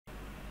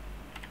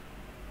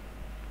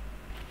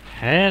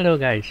Hello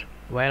guys,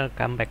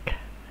 welcome back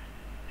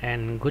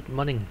and good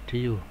morning to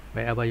you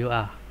wherever you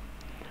are.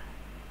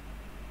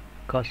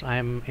 Cause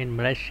I'm in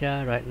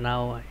Malaysia right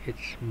now.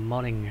 It's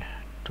morning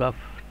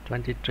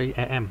 12:23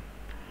 a.m.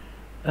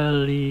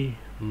 Early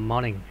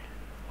morning.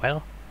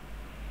 Well,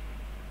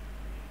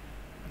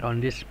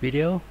 on this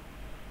video,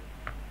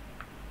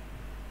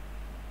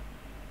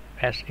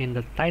 as in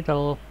the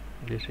title,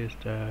 this is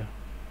the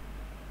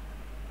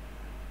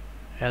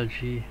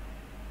LG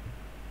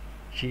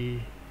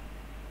G8.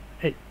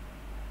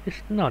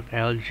 It's not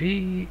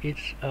LG,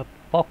 it's a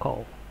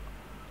Poco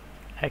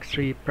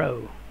X3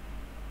 Pro.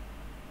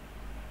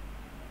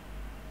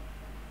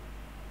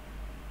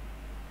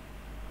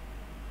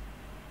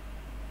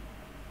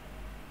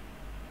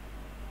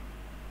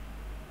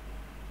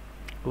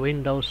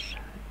 Windows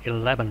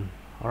 11.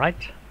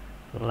 Alright,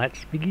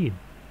 let's begin.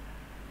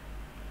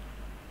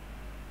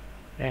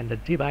 And the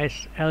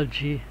device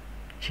LG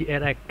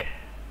G8X.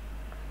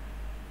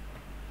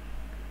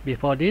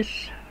 Before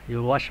this,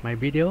 you watch my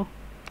video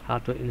how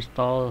to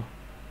install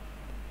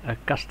a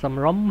custom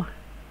ROM.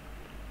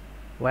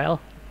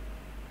 Well,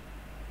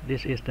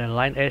 this is the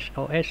Lineage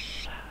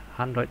OS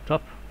Android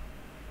 12.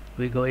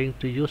 We're going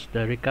to use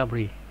the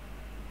recovery.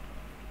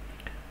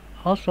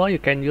 Also, you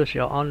can use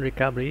your own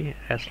recovery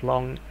as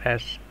long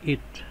as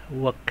it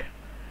works.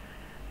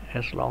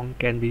 As long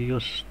can be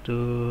used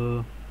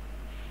to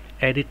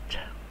edit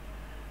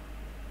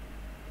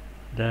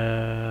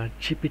the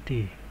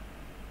GPT.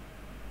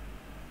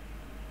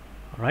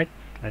 Alright,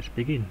 let's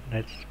begin.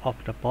 Let's off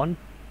the phone.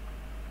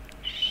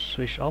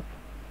 Switch off.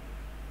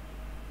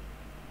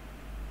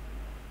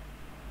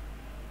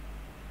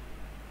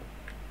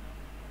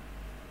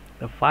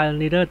 The file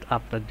needed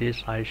after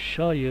this I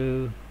show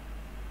you.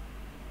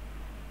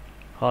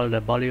 Hold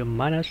the volume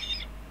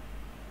minus,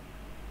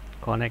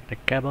 connect the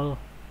cable.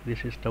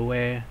 This is the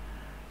way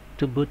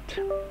to boot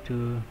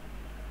to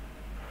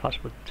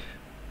fast boot.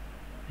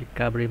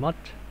 Recovery mode,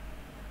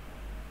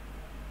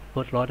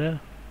 bootloader,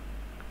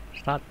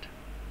 start,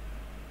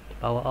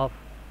 power off,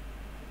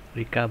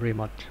 recovery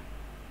mode,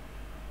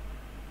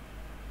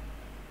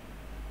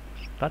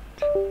 start.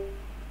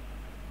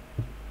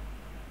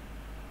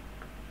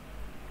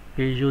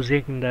 We're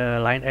using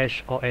the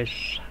Lineage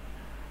OS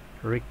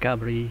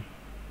recovery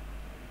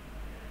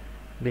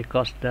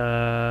because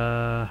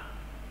the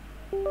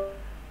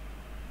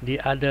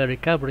other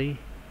recovery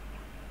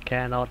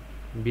cannot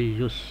be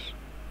used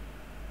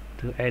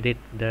to edit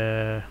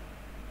the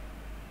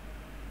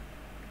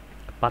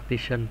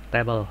partition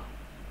table,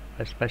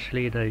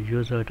 especially the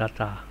user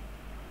data.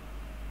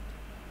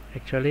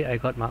 Actually, I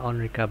got my own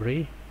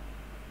recovery.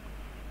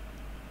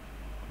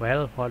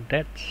 Well, for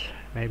that,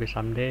 maybe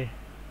someday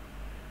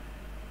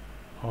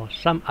or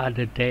some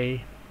other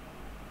day,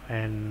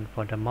 and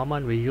for the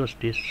moment we use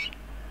this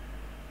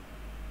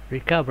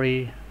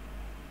recovery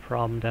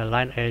from the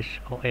Lineage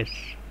OS.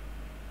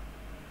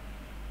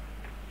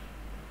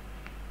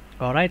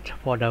 Alright,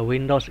 for the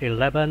Windows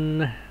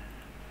 11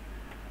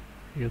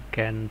 you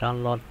can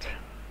download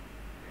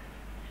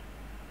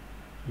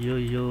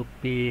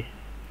UUP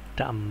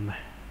dump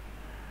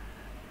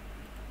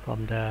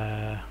from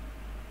the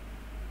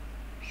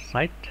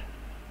site.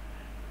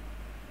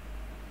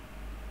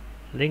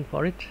 Link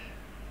for it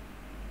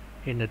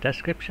in the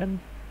description.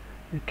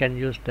 You can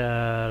use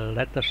the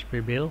latest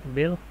preview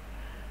build,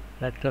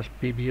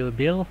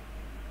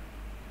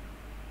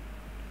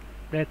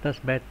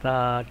 latest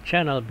beta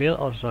channel build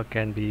also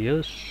can be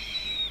used.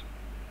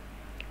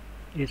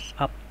 It's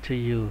up to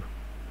you,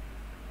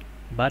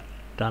 but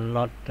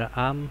download the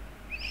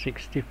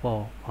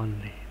ARM64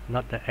 only,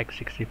 not the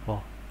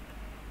x64.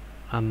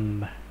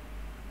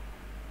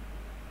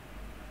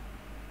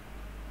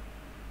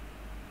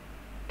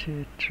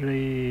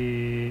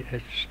 T3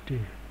 HD.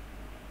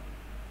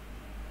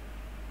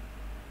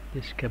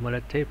 This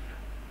cumulative,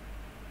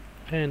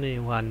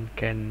 anyone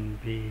can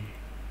be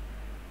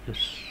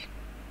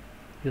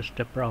use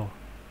the Pro.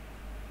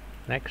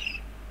 Next,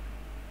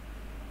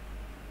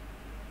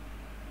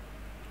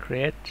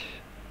 create.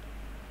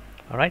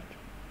 Alright,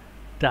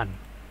 done.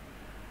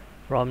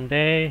 From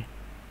there,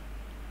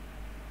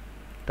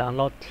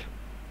 download,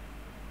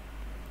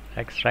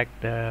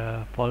 extract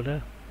the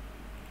folder.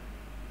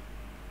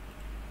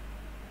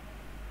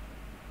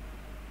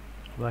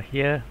 Over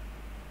here,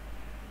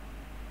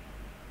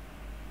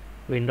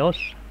 Windows,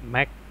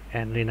 Mac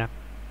and Linux.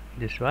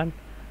 This one,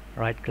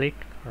 right click,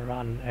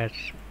 run as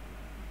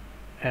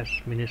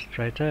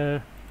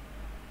administrator,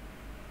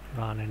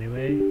 run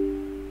anyway.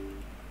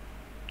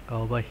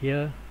 Over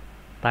here,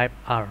 type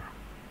R,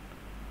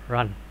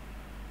 run,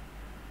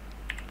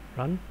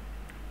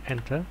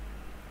 enter.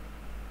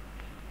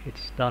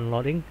 It's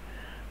downloading.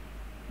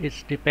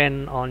 It's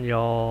depend on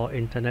your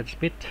internet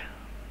speed.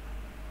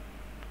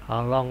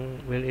 How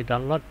long will it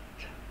download?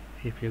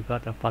 If you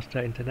got a faster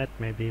internet,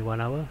 maybe 1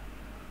 hour,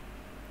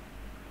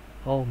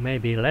 or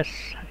maybe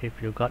less.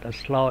 If you got a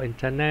slow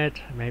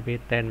internet, maybe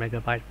 10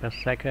 megabytes per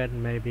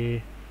second,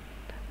 maybe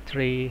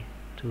 3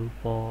 to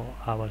 4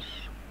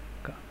 hours.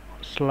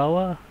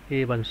 Slower,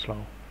 even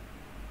slow.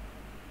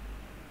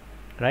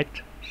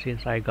 right?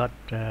 Since I got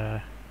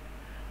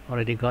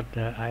already got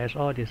the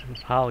ISO, this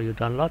is how you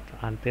download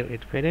until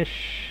it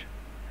finish.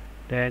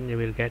 Then you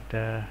will get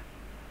the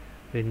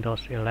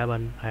Windows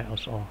 11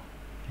 ISO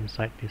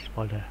inside this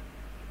folder.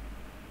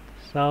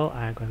 So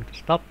I'm going to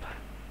stop.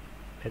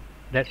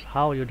 That's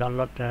how you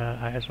download the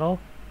ISO.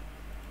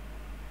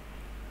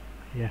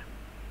 Yeah,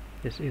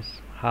 this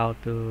is how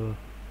to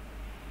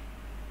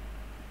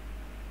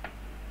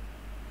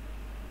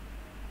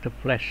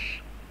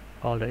flash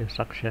all the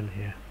instruction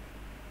here.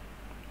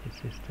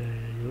 This is the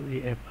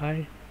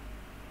UEFI.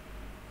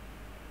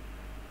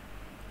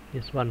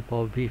 This one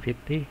for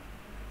V50.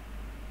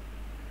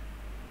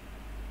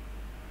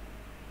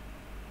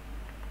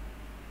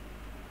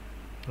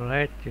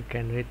 Alright, you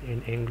can read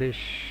in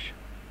English.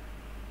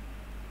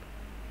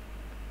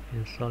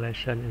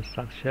 Installation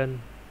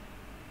instruction.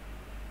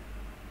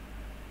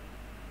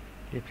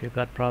 If you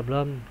got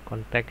problem,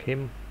 contact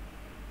him.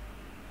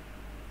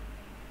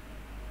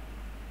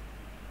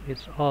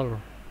 It's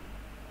all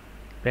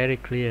very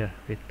clear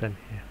written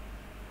here.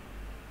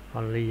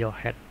 Only your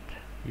head,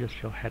 use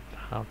your head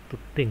how to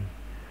think.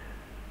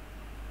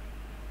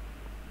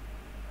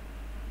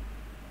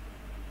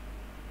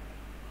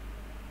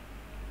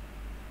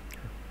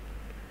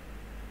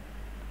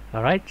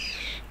 Alright.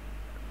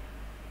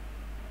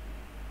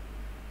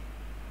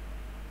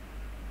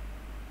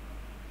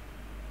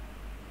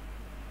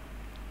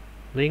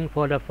 Link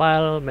for the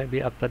file,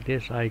 maybe after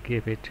this I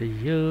give it to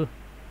you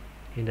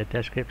in the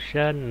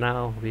description.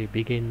 Now we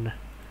begin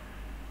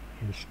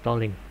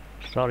installing.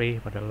 Sorry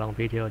for the long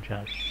video,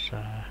 just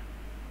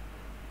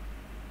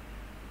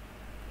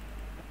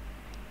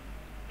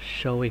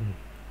showing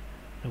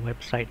the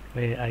website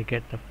where I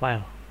get the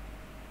file.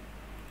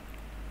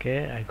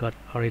 Okay, I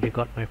already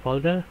got my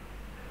folder.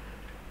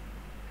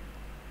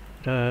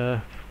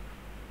 The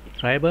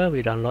driver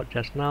we download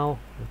just now,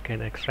 you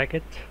can extract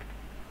it.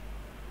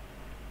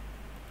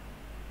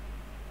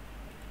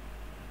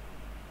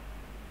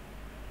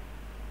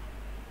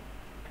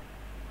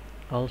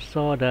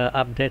 Also the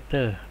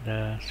updater,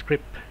 the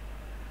script.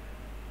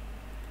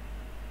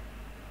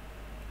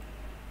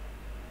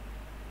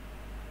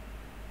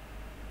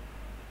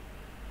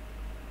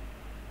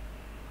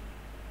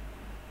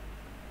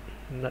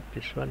 Not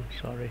this one,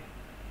 sorry.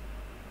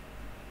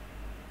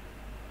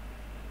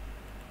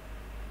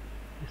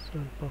 This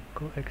one,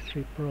 Poco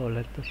X3 Pro,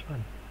 latest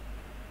one.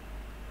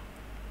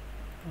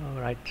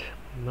 Alright,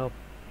 no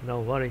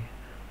worry.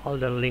 All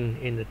the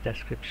link in the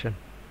description.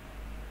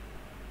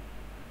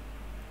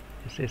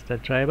 This is the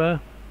driver.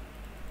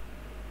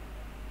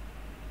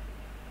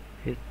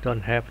 It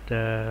don't have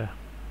the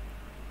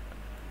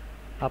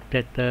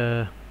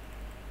updater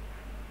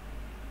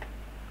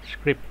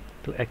script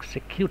to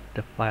execute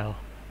the file.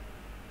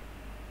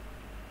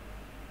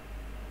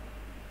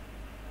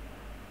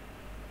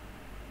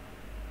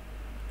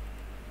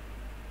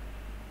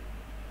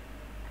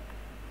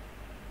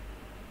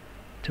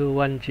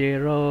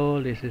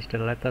 This is the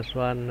latest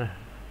one.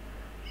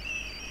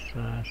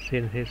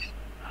 Since it's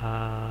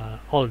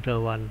older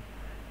one,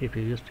 if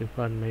you use different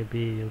one, maybe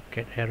you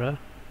get error.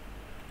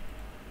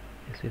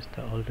 This is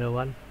the older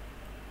one.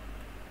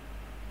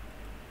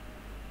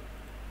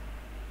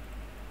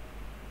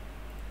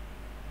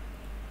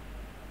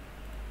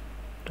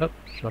 Oh,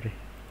 sorry,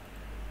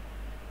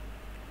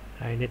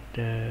 I need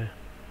the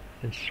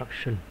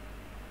instruction.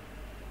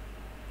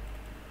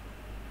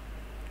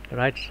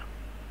 Right.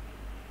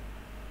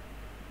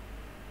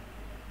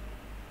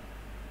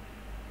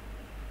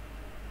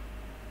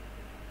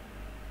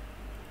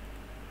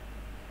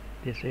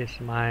 This is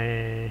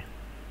my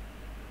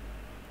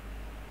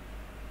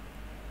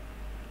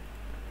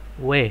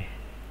way.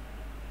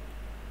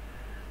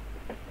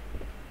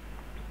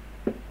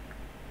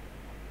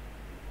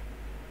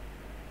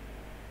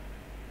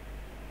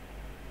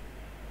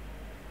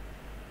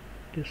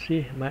 You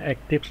see my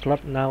active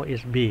slot now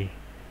is B.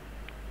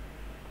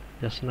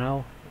 Just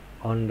now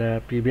on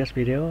the previous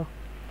video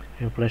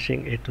I'm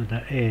flashing it to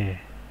the A.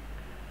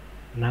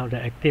 Now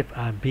the active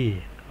are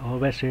B.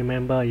 Always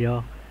remember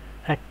your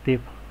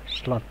active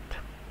slot.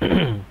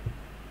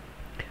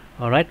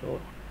 Alright,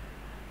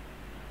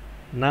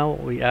 now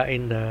we are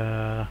in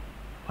the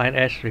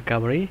FileS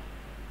recovery.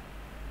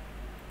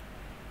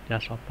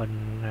 Just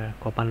open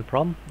command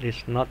prompt.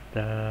 It's not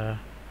the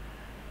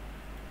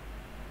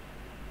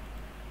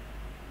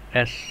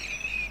as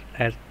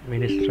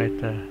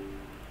administrator.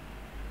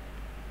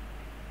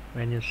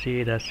 When you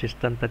see the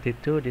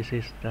system32, this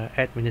is the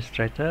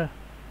administrator.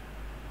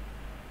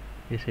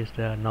 This is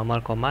the normal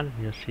command.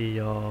 You see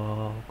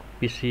your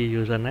PC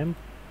username.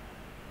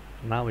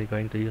 Now we're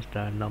going to use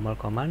the normal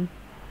command.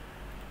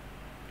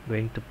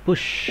 Going to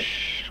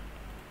push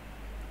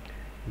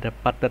the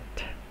pathed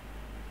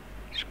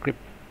script,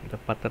 the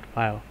pathed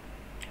file.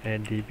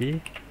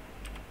 ADB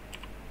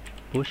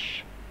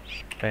push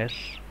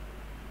space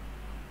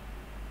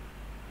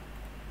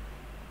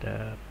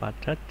the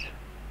pathed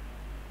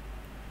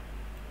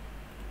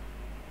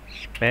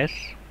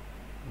space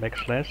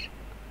backslash.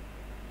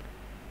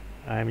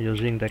 I'm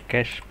using the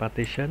cache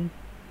partition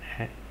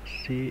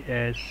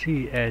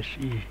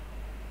CSE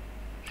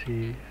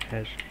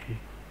TSE,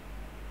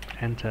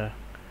 enter.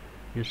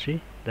 You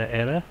see the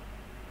error.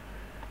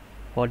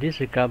 For this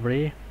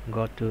recovery,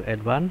 go to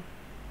advanced,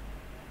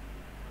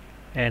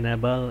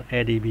 enable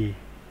ADB,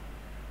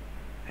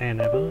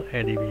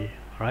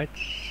 right?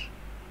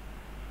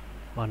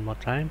 One more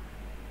time,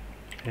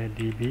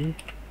 ADB,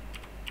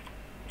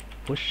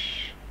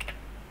 push,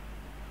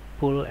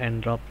 pull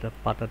and drop the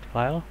path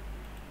file,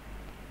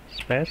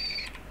 space,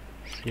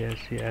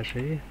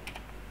 CSE.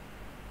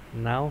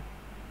 Now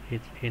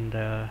it's in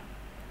the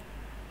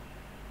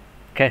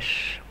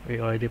cache. We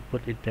already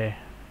put it there,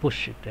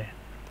 push it there.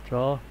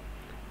 So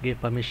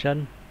give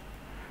permission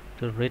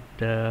to read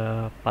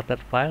the path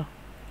file.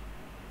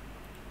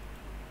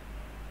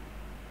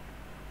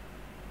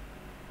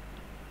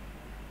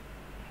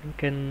 You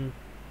can,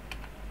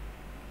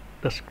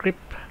 the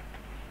script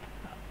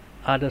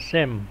are the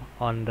same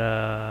on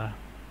the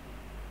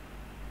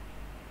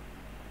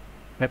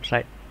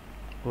website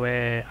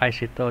where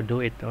Icito do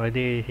it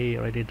already. He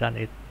already done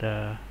it,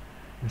 the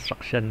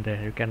instruction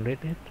there. You can read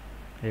it.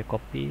 You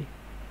copy.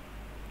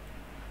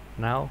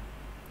 Now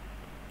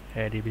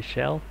ADB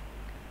shell,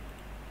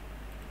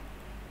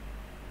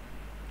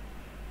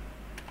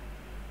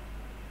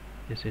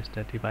 this is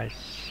the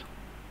device,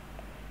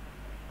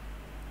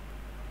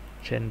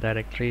 change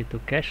directory to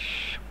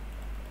cache.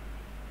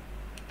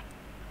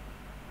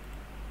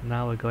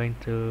 Now we're going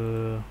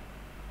to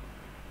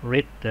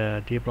read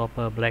the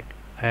developer block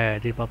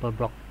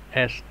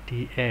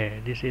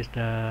SDA. This is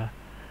the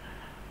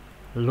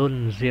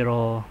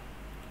LUN0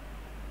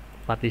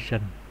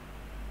 partition.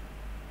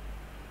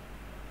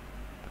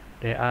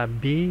 There are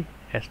B,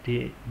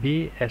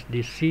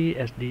 SDC,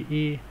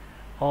 SDE,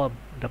 all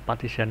the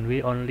partition.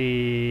 We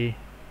only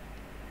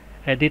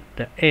edit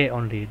the A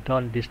only,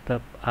 don't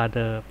disturb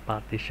other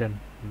partition.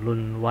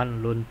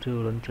 LUN1, LUN2,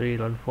 LUN3,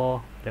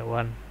 LUN4, that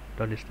one,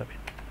 don't disturb it.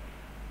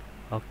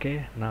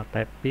 Okay, now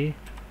type P.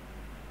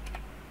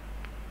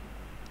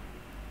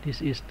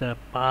 This is the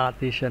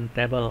partition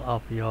table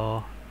of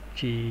your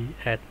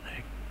G8X.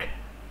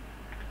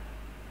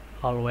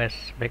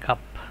 Always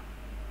backup.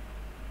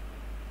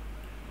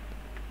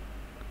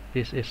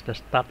 This is the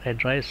start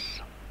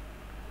address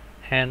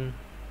and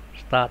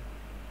start,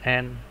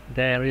 and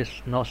there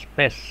is no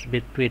space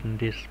between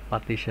this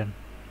partition.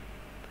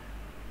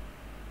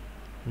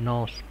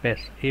 No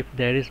space. If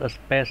there is a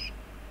space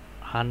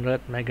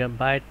 100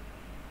 megabyte,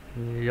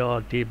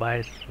 your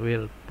device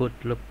will boot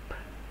loop.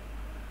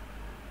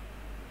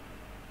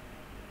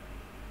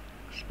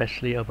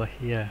 Especially over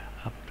here,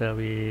 after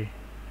we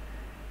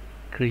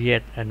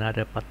create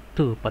another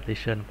two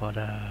partition for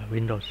the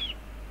Windows.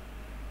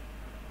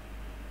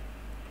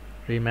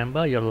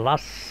 Remember, your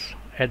last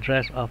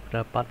address of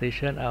the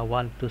partition are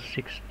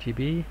 126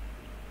 GB.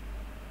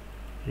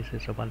 This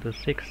is a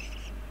 126.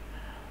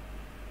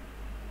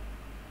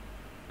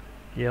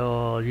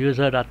 Your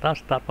user data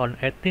start on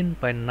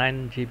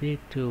 18.9 GB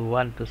to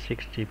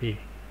 126 GB.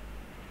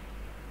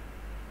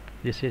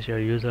 This is your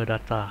user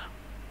data,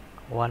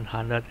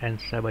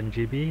 107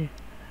 GB.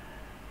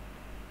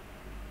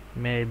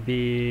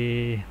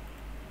 Maybe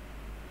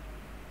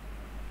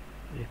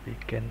if we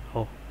can,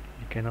 oh,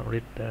 you cannot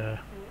read the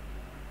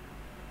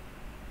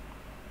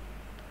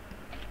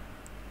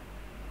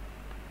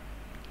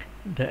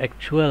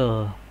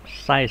actual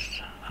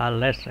size are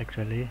less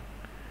actually,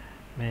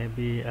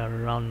 maybe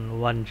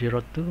around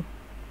 102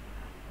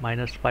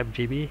 minus 5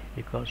 GB,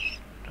 because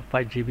the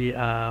 5 GB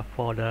are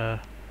for the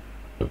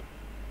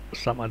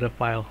some other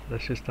file, the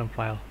system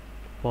file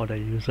for the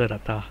user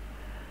data,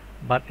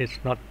 but it's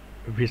not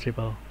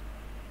visible.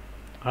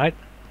 Alright,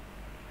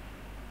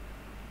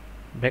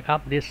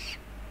 backup this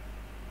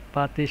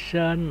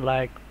partition.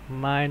 Like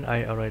mine,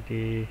 I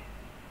already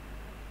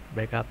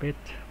backup it,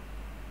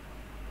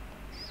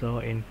 so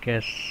in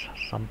case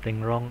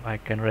something wrong I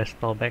can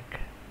restore back.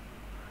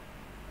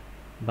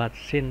 But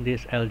since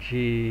this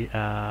LG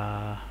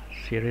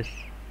series,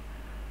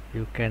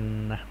 you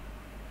can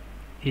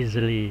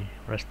easily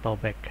restore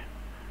back,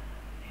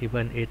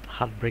 even it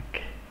hard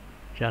break.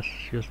 Just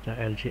use the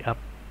LG app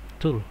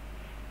tool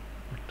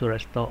to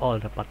restore all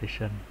the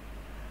partition,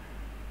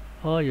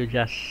 or you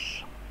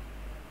just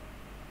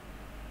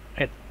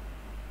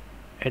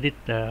edit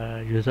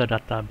the user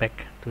data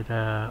back to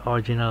the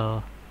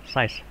original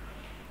size.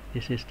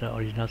 This is the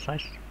original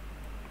size,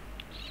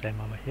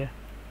 same over here.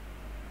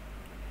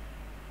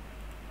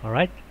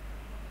 Alright,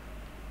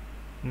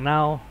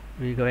 now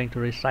we're going to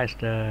resize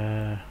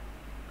the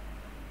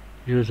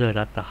user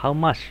data. How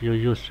much you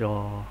use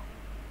your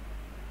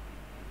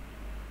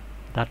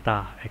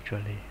data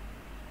actually.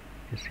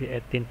 You see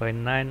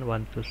 18.9,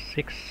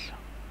 126.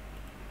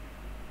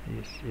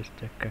 This is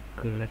the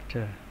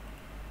calculator,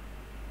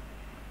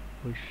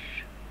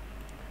 which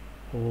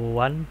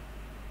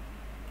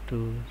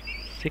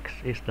 126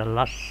 is the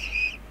last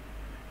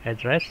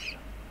address,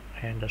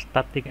 and the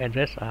starting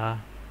address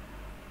are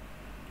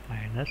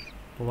minus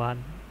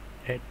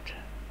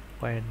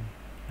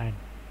 18.9.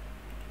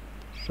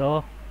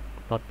 So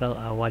total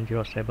are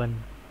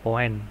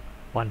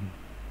 107.1.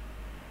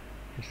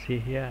 You see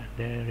here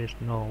there is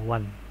no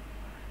 1.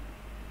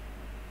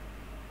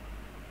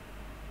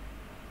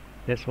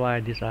 That's why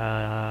these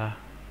are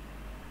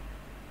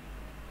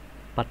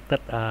pattern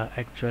are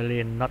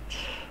actually not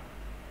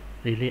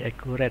really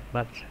accurate,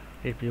 but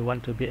if you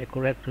want to be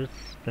accurate,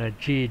 use the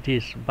G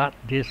this, but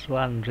this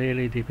one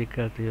really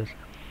difficult to use.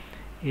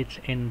 It's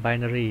in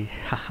binary.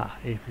 Haha,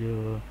 if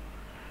you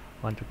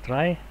want to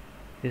try,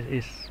 this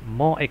is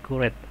more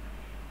accurate,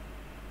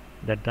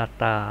 the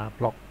data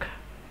block,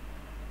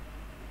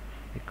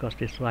 because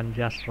this one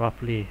just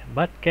roughly,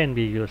 but can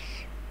be used.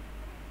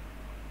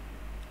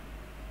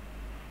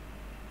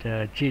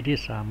 The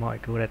GDs are more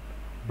accurate,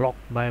 block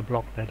by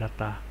block the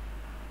data.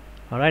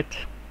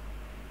 Alright,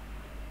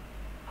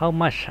 how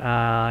much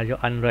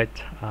your Android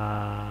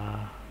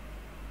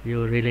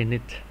you really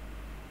need?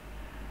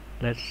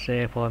 Let's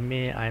say for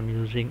me, I'm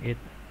using it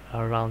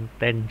around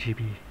 10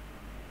 GB.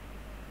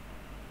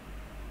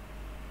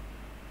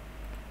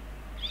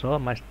 So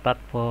my start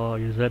for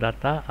user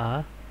data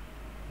are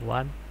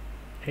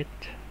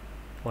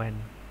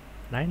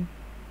 1.8.9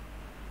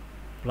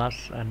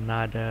 plus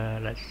another,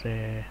 let's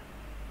say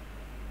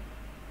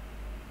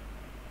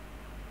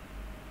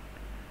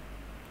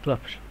 12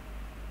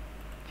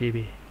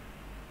 GB.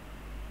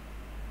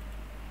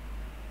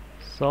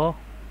 So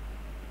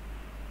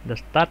the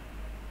start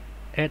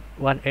at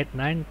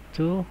 189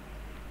 to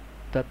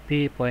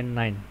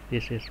 30.9.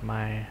 This is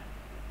my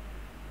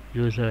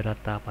user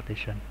data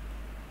partition.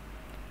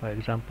 For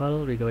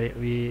example,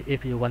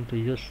 if you want to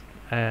use,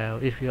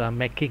 if you are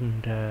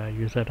making the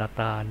user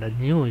data, the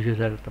new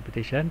user data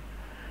partition,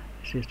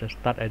 this is the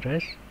start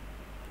address.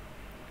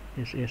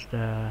 This is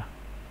the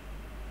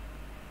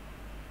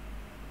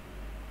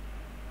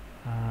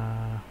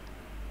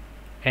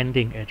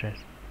ending address.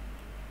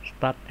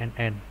 Start and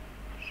end.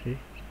 See,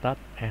 start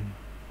and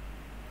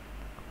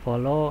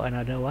follow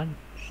another one,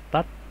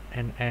 start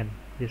and end.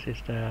 This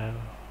is the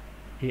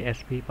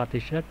ESP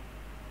partition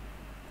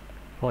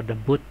for the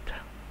boot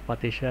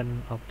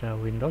partition of the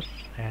Windows,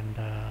 and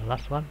the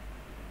last one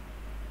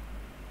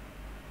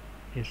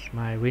is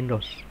my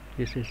Windows.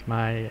 This is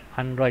my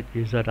Android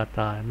user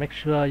data. Make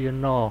sure you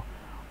know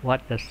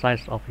what the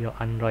size of your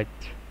Android.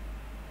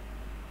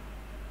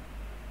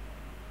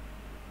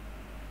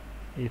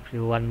 If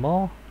you want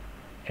more,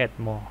 add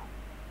more.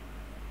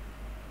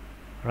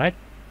 Right?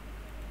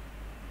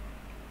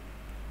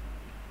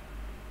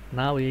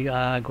 Now we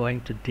are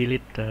going to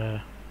delete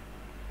the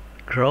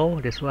grow.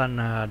 This one,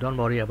 don't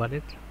worry about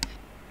it.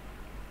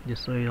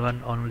 Just so you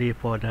want only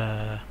for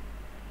the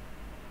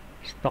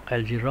stock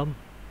LG ROM.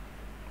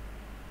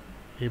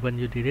 Even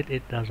you delete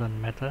it,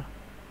 doesn't matter.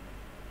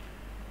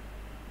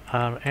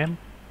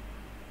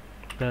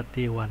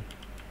 RM31.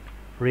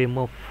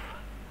 Remove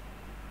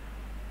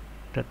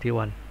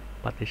 31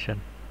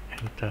 partition.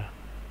 Enter.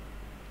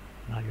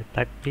 Now you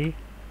type P.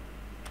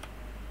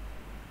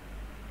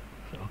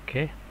 So,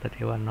 okay,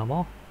 31 no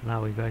more.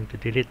 Now we're going to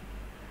delete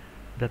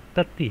the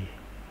 30.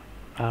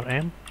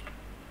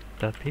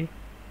 RM30.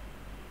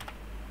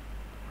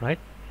 Right?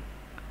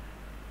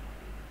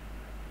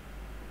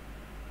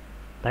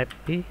 Type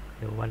P.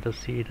 You want to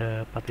see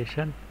the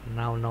partition.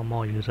 Now no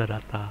more user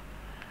data.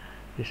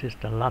 This is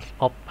the last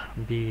op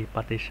B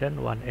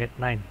partition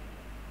 189.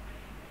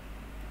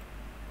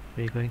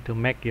 We're going to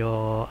make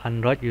your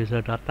Android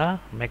user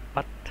data, make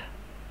path.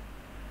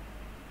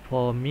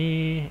 For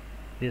me,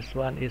 this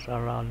one is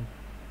around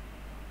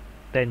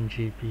 10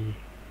 GB.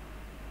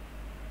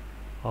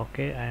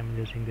 Okay, I'm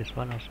using this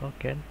one also.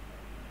 Can,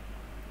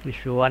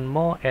 if you want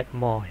more, add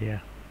more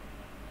here.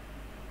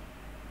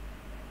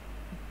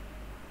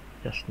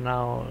 Just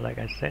now, like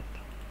I said,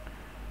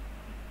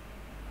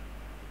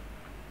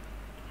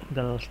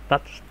 the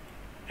start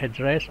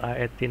address are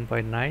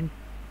 18.9.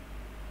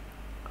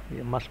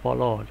 You must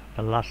follow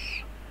the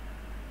last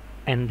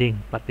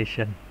ending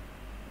partition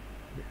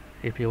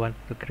if you want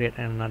to create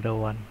another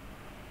one.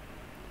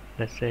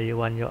 Let's say you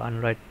want your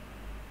Android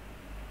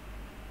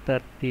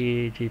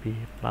 30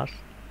 GB plus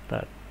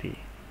 30.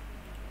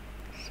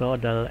 So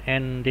the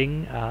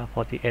ending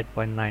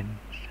 48.9.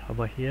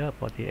 Over here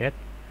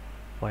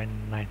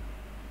 48.9.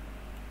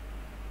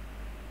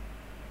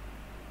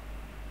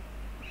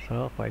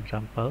 So for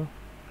example,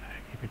 I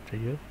give it to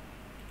you.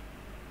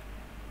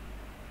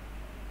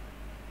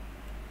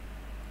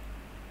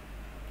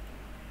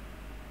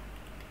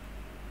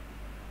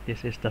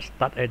 This is the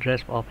start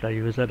address of the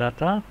user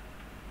data.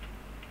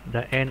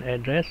 The end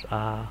address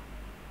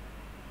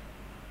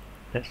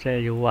let's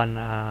say you want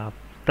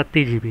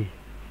 30 GB.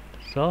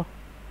 So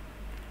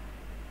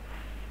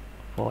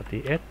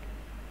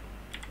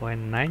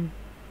 48.9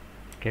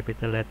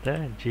 capital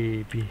letter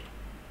GB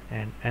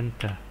and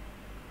enter.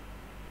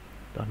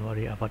 Don't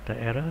worry about the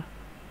error.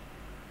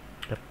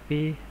 The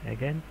P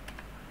again.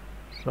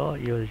 So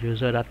your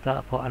user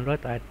data for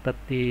Android are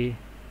 30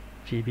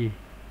 GB.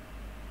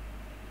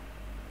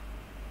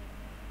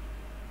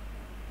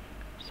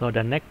 So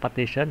the next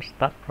partition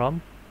start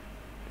from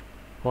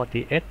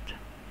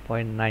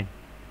 48.9.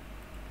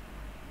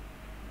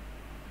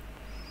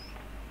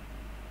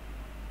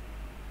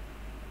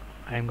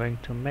 I'm going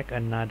to make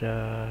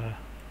another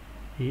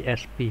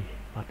ESP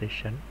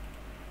partition.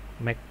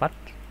 Make path.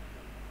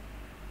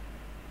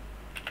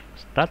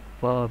 start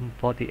from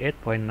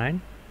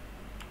 48.9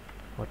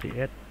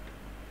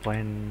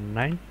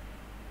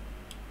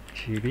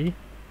 GB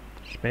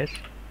space,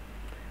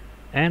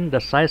 and the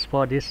size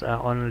for this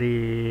are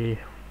only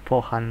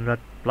 400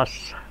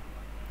 plus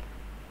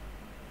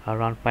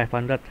around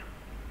 500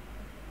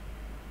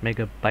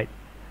 megabyte.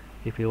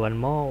 If you want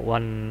more,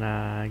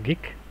 1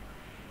 gig,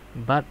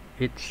 but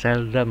it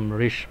seldom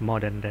reach more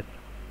than that.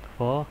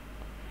 For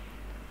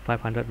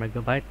 500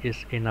 megabyte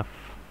is enough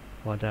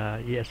for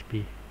the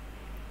ESP.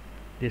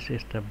 This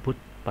is the boot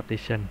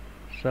partition.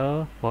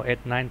 So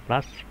 489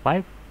 plus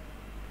 5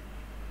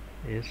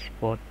 is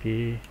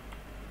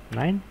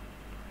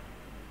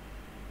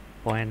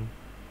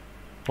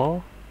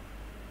 49.4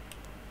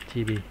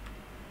 GB,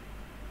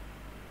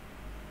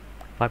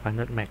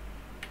 500 meg,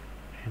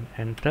 and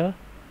enter.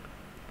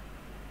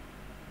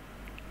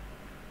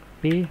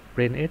 P,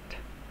 print it.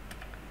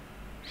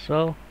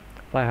 So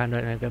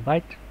 500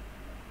 megabyte.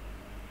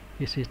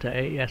 This is the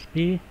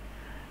ASP,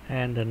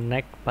 and the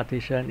next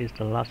partition is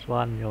the last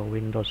one, your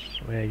Windows,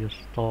 where you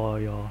store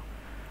your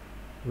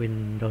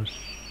Windows.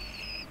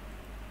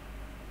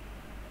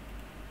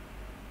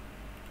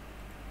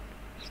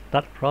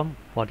 Start from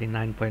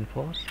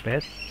 49.4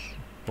 space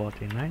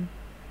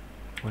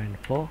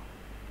 49.4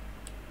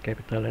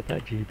 capital letter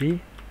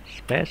GB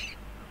space.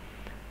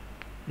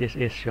 This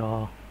is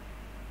your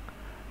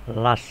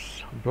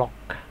last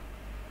block,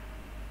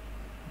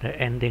 the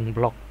ending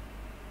block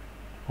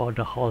for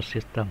the whole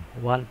system.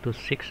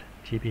 126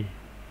 GB,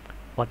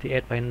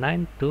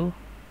 48.9 to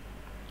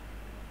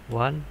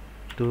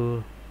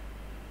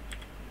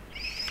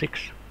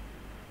 126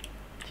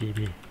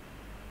 GB.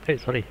 Hey,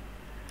 sorry.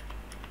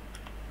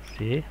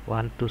 See,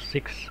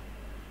 126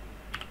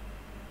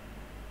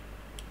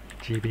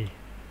 GB,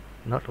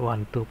 not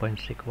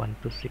 12.6,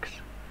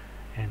 126,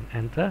 and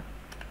enter.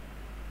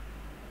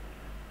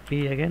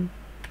 P again.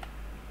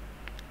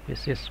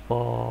 This is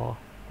for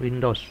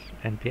Windows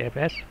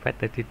NTFS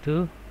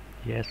FAT32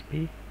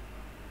 ESP,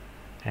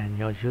 and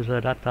your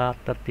user data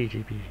 30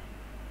 GB.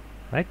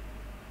 Right?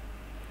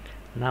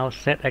 Now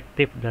set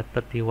active the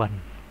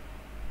 31.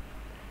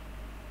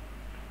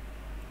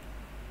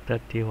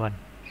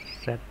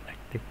 Set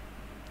active.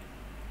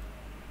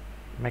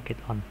 Make it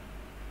on.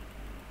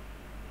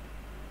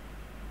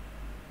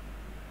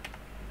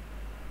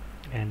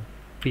 And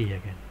P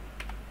again.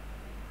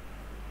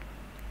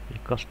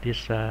 Because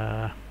this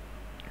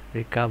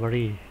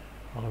recovery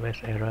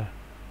always error.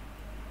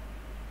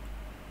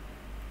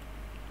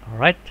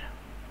 Alright,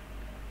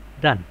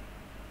 done.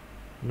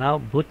 Now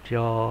boot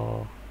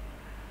your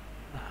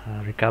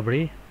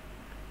recovery,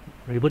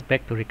 reboot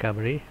back to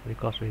recovery,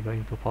 because we're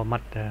going to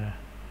format the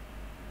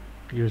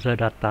user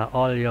data.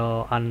 All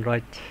your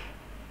Android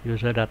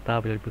user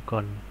data will be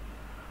gone,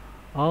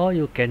 or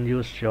you can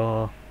use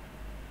your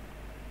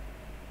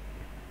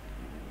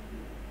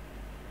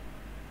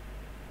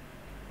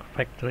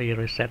factory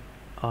reset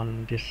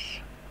on this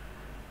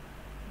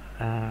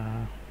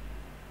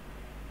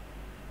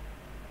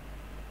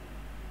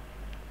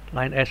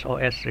line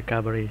SOS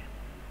recovery.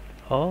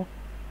 Or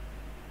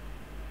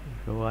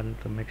if you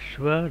want to make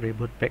sure,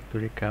 reboot back to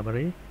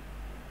recovery,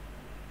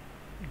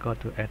 go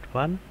to add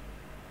one,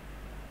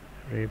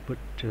 reboot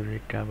to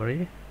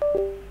recovery.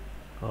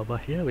 Over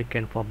here we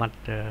can format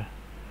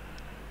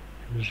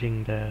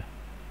using the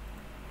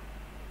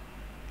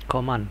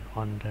command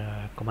on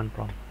the command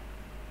prompt.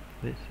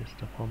 This is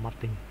the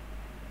formatting.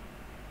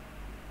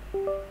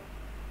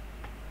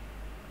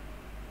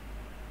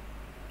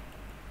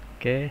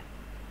 Okay,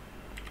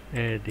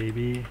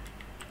 ADB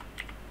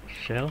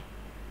shell.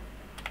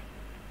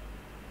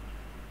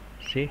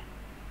 See,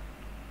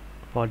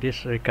 for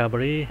this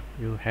recovery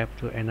you have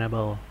to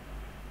enable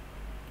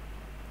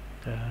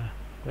the,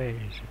 where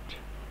is it?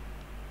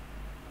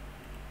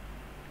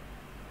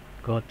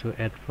 Go to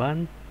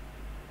advanced,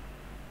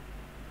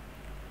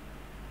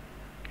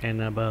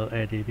 enable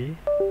ADB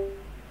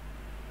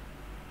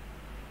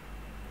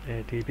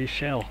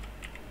shell.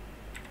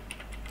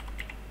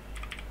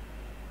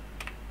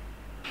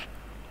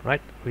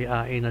 Right, we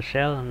are in a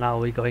shell. Now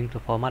we're going to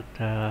format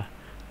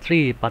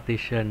 3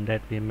 partitions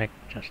that we make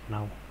just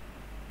now.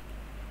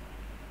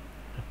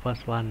 The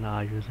first one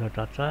are user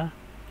data,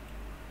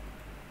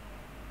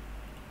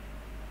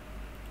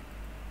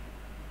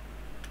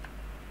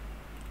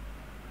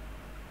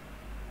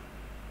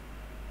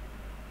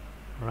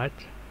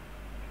 right,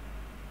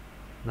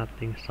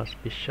 nothing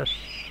suspicious.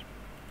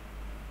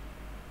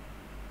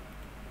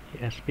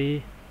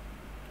 ESP,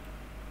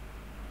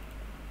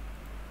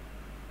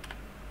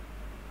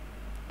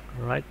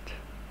 right,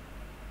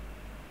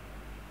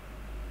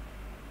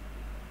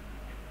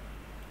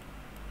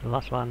 the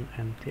last one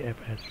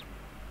NTFS.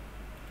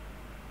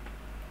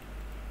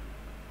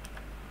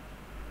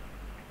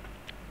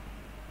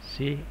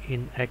 See,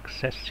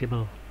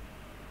 inaccessible.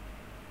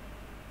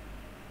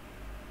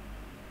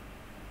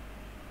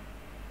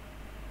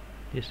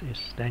 This is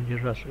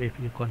dangerous if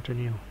you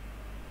continue.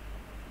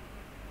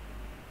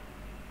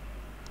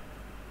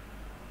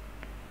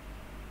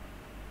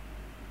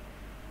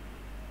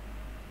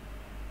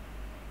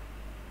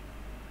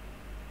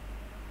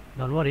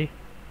 Don't worry,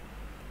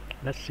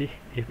 let's see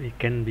if it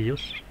can be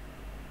used.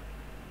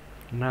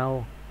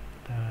 Now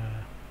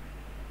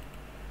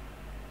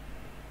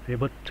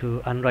reboot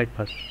to Android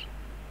first.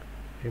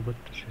 Reboot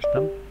the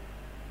system.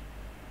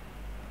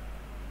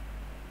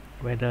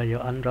 Whether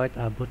your Android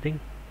are booting,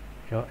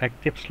 your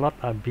active slot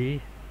are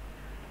B,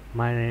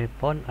 my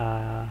phone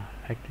are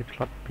active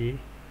slot B.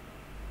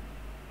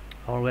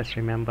 Always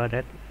remember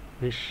that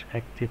which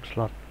active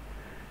slot,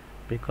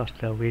 because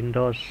the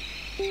Windows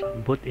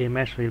boot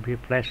image will be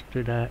placed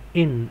to the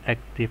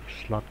inactive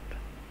slot.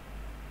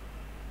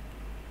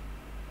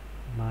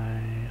 My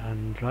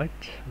Android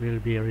will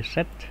be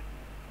reset.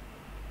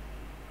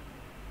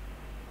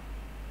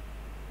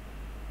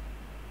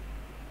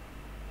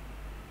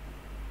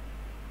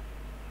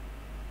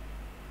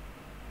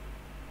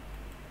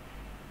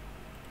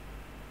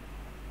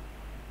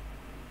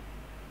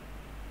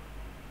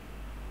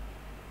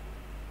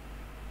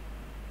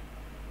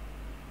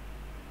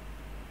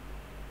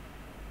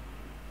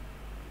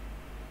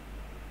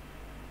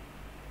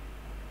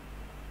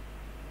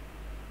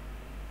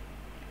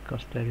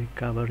 Because the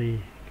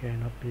recovery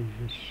cannot be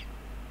used,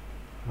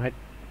 right?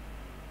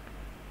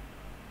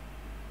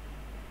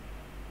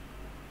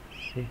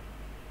 See,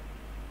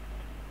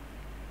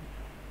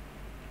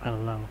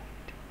 allow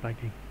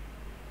debugging.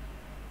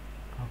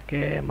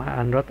 Okay, my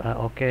Android are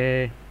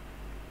okay.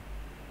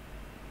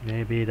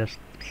 Maybe the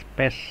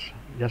space,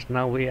 just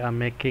now we are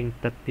making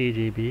 30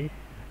 GB.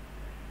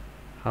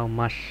 How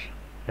much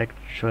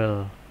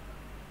actual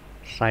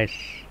size?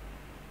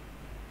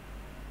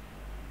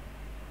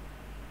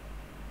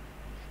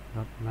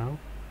 Not now.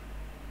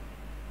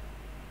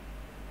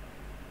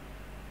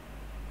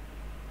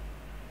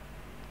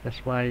 That's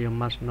why you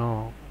must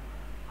know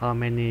how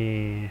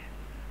many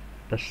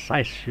the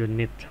size you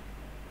need.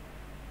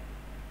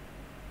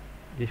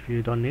 If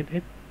you don't need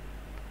it,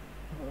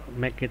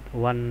 make it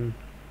 1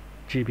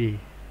 GB,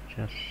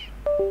 just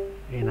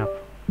enough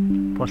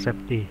for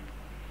safety.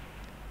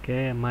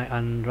 Okay, my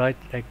Android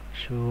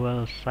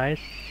actual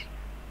size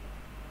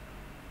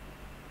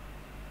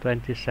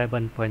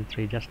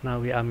 27.3. Just now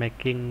we are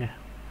making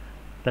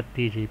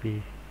 30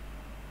 GB.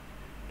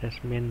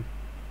 That means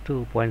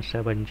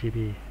 2.7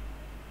 GB.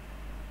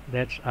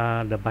 That's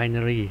the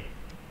binary.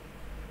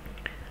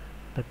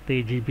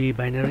 30 GB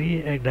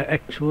binary. The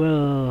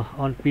actual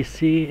on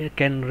PC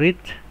can read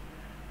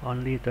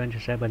only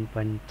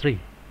 27.3.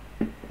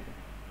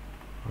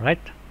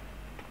 Right?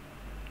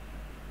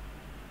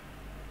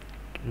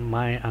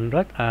 My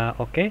Android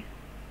okay.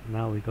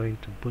 Now we're going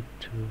to boot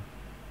to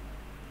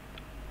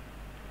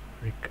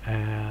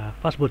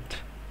fast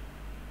boot.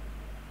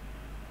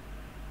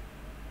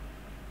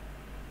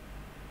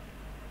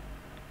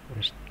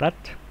 Restart.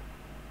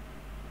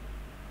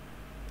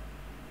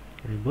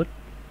 Reboot.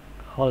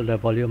 Hold the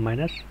volume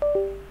minus.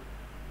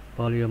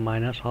 Volume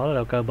minus. Hold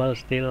the cable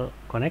still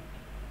connect.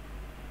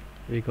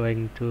 We're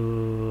going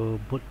to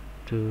boot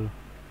to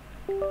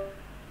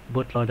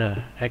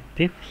bootloader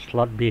active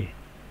slot B.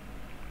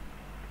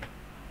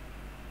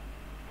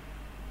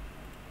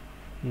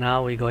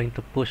 Now we're going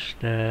to push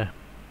the.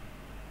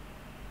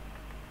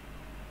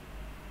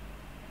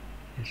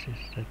 This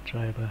is the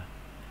driver.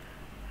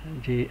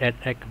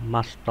 G8X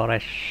mass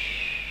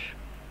storage.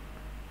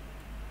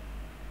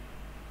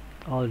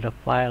 All the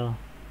file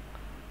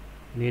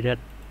needed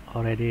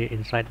already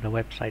inside the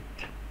website.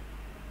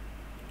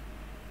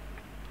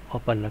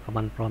 Open the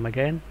command prompt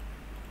again.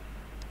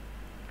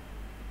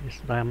 This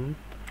time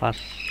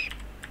fast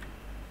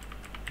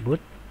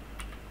boot.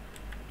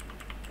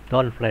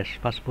 Don't flash.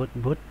 Fast boot.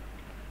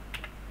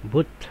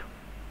 Boot.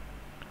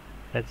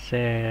 Let's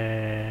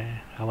say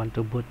I want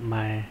to boot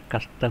my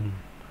custom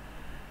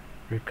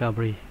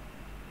recovery.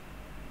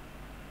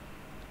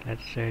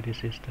 Let's say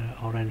this is the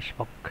orange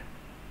box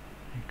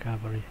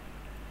recovery.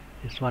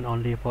 This one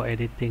only for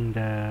editing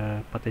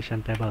the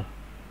partition table.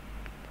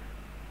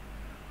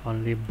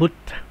 Only boot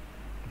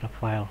the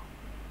file.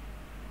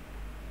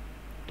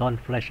 Don't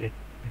flash it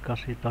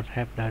because it don't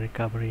have the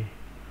recovery.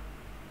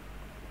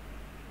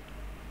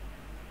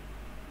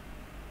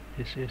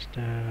 This is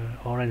the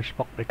orange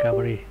box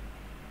recovery.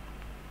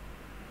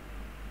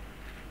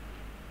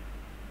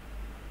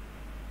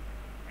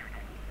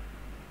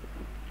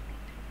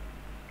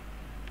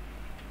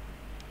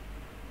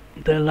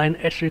 The line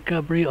edge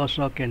recovery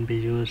also can be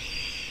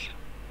used.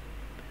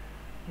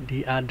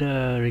 The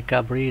other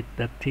recovery,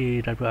 the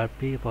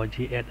TWRP for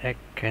G8X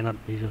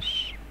cannot be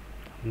used.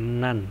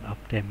 None of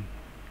them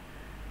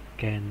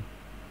can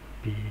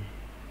be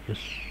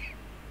used.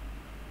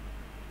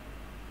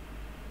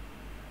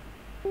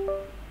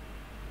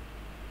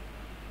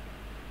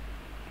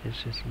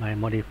 This is my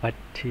modified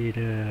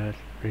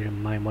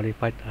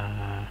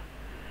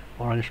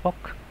orange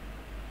box.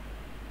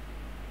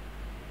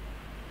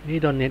 We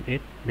don't need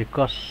it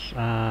because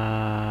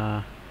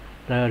the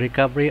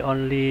recovery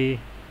only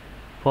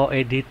for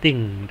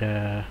editing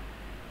the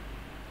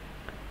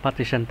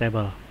partition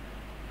table.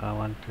 I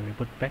want to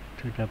reboot back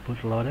to the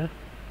bootloader.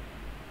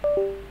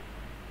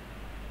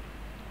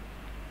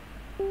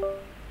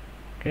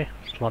 Okay,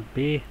 slot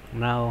B.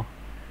 Now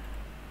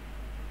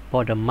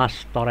for the mass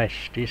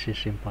storage. This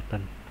is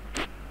important.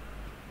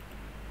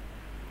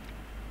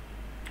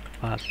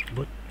 Fast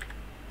boot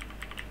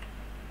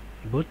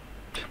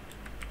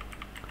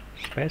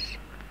space,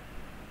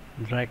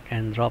 drag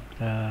and drop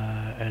the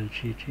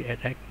LG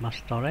G8X mass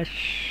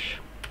storage.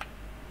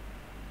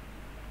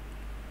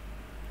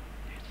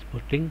 It's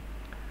booting.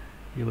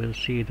 You will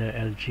see the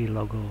LG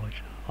logo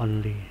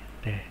only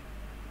there.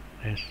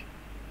 Yes.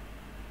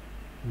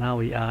 Now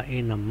we are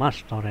in a mass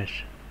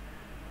storage.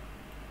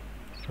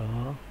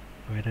 So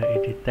whether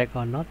it detect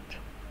or not,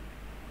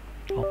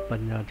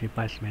 open your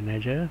device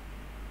manager,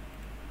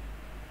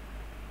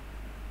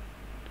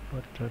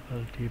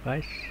 portable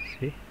device.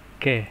 See,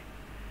 K.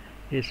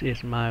 This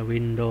is my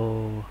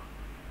window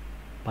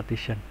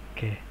partition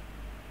K.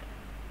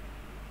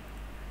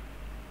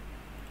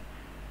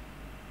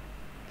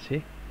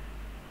 See,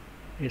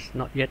 it's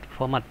not yet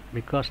format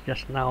because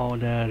just now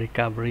the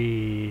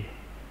recovery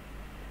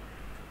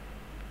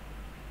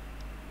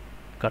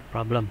got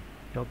problem.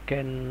 You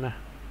can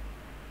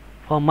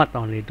format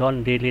only,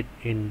 don't delete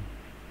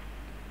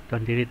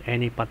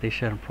any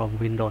partition from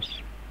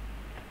Windows,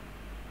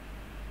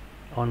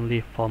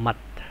 only format.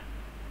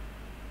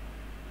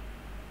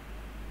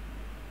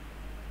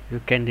 You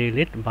can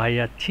delete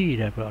via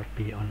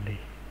TWRP only.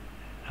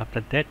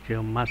 After that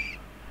you must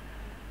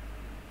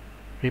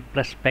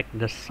replace back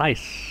the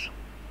size.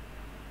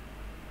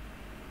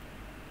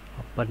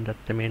 Open the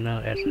terminal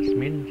as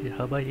admin.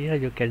 Over here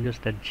you can use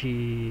the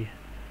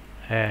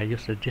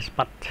use the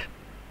dispatch.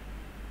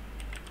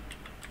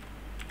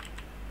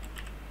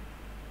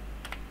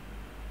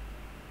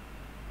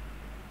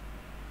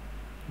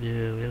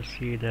 You will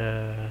see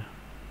the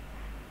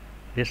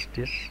this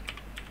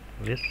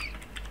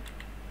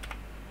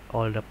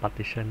all the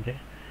partition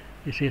there.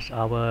 This is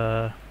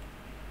our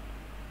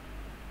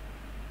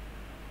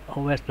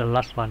always the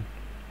last one,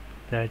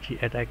 the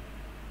G8X.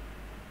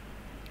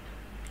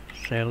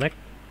 Select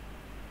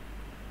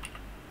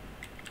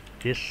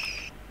this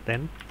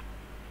 10.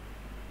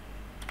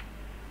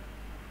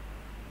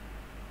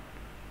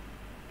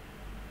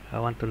 I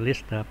want to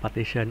list the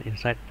partition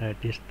inside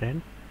this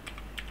 10.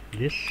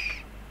 This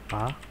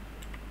are,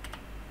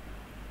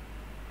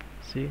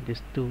 see,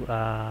 these two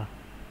are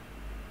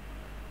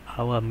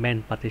our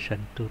main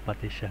partition, two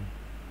partition.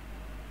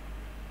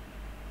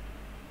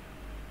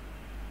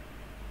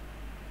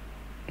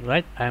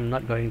 Right, I'm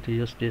not going to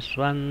use this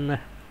one.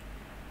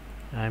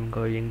 I'm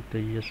going to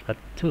use a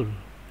tool.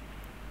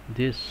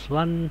 This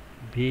one,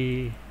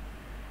 be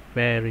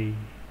very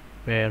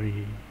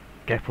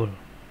careful.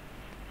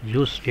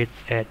 Use it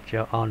at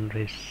your own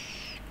risk.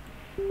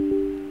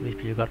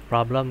 If you got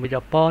problem with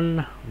your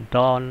phone,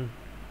 don't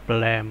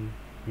blame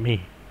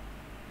me.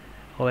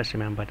 Always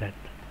remember that.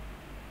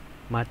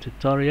 My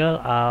tutorial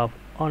are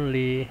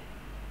only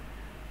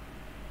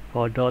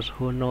for those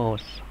who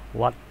knows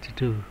what to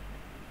do.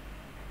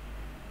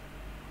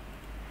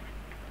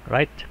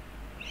 Right?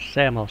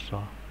 Same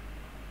also.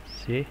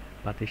 See,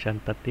 partition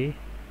 30,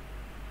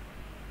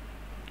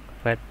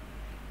 FAT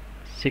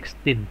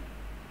 16,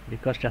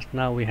 because just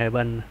now we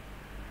haven't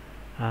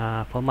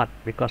format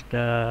because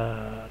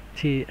the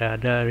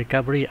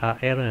recovery are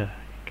error,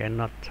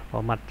 cannot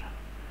format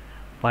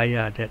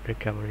via that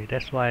recovery.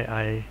 That's why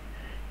I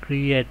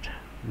create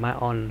my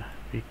own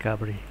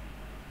recovery.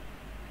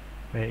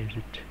 Where is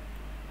it?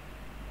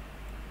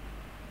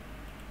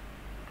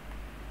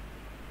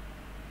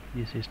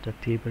 This is the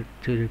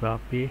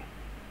TWRP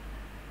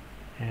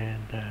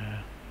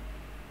and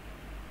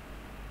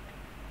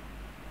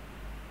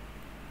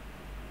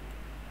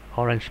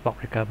orange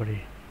box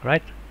recovery.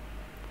 Right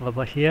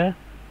over here,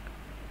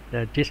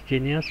 the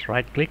Genius,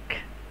 right click,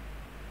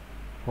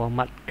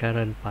 format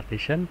current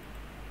partition,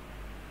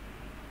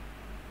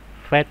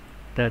 FAT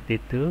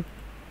 32,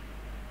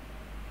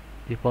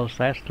 default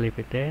size, leave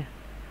it there.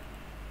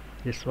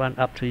 This one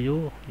up to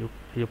you.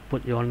 You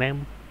put your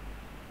name.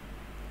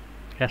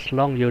 As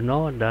long you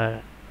know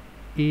the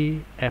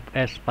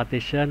EFS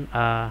partition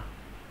are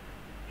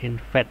in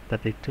FAT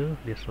 32.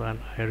 This one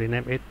I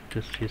rename it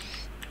to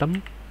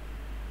system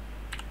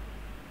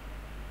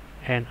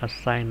and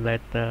assign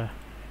letter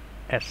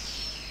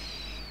S,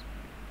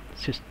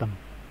 system.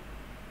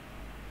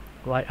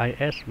 Why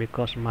IS?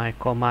 Because my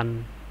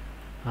command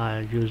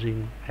are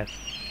using S.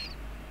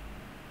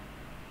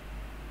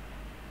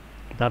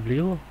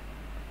 W,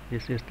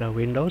 this is the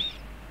Windows.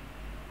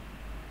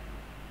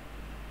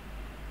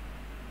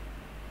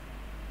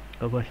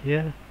 Over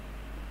here,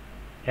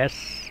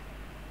 S,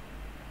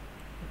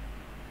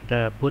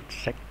 the boot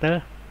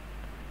sector,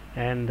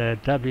 and the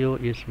W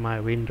is my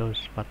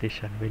Windows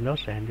partition,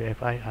 Windows and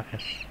UEFI are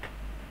S.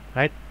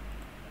 Right?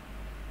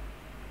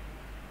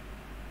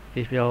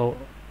 If your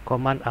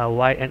command are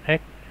Y and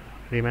X,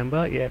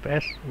 remember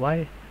EFS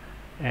Y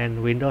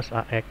and Windows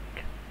are X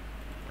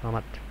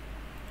command.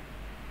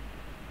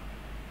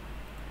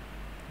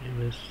 You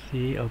will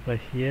see over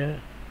here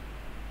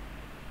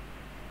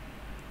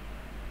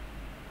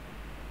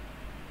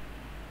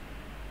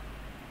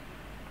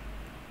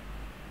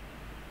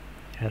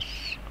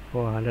S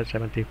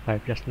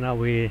 475. Just now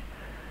we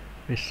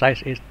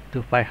resize it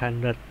to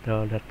 500.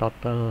 The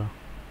total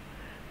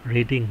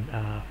reading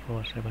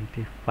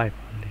 475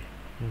 only.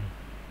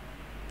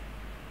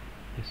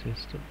 This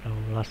is the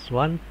last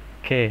one.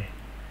 Okay,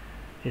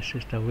 this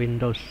is the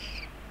Windows.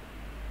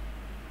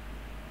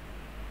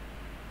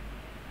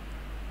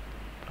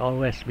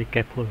 Always be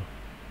careful.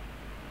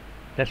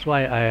 That's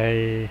why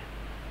I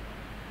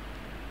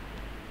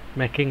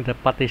making the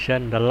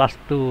partition, the last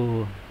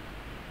two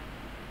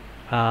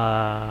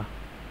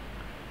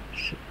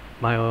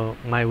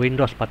my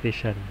Windows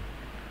partition.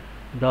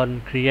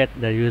 Don't create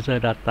the user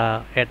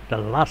data at the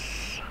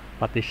last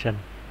partition.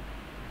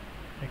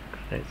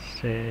 Let's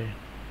say,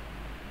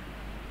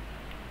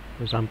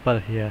 for example,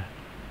 here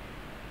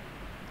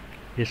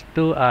these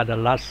two are the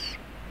last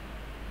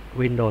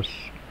Windows,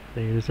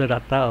 the user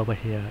data over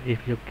here.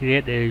 If you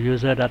create a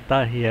user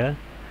data here,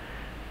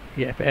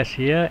 EFS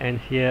here, and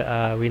here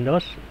are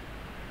Windows,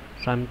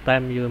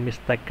 sometimes you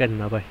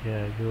mistaken over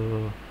here,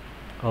 you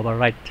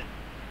overwrite.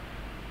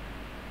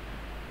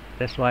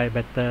 That's why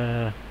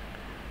better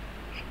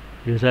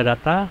user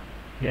data,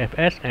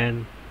 EFS,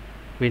 and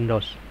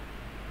Windows.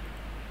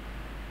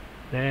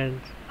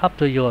 Then up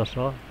to you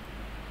also.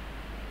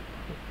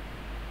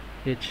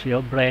 It's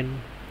your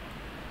brain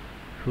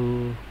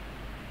who.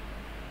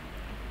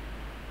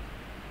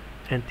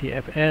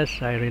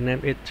 NTFS, I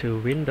rename it to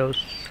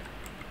Windows.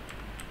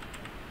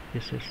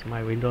 This is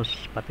my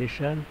Windows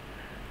partition.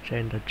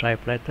 Change the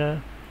drive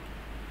letter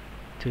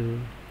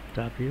to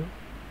W.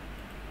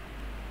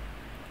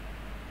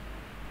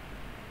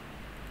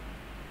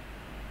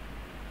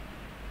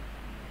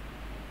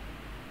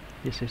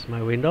 This is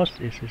my Windows.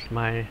 This is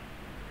my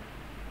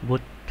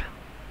boot.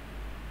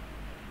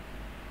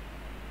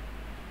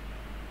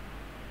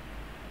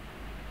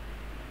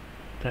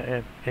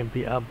 The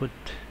MBR boot,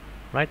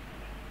 right?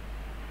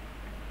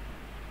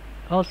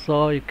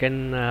 Also, you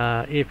can,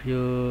 if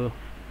you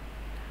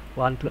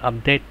want to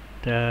update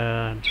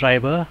the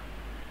driver,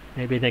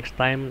 maybe next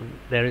time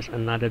there is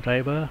another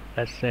driver.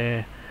 Let's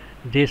say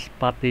this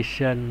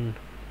partition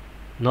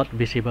not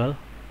visible,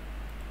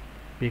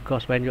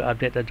 because when you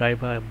update the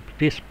driver,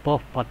 this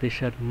both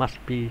partition must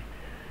be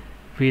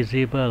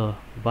visible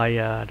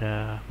via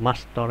the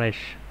mass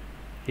storage.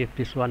 If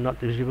this one not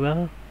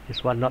visible,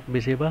 this one not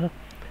visible,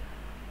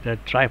 the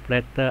drive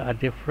letter are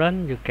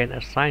different. You can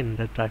assign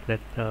the drive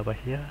letter over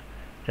here.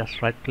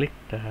 Just right click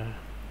the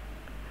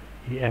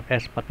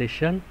EFS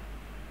partition,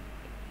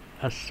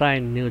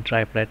 assign new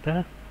drive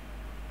letter.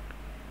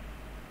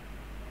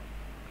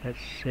 Let's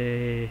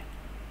say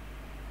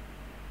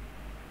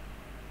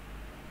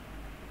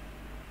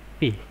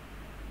P.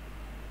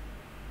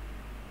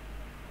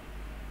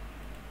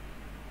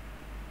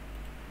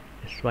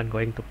 This one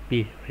going to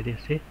P. Ready?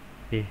 See?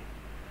 P.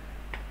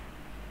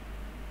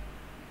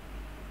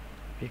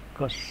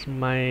 Because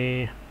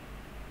my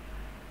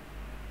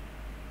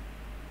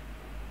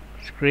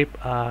script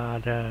are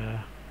the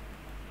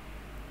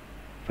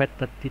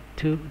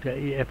FAT32, the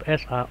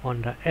EFS are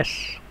on the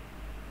S,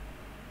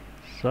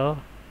 so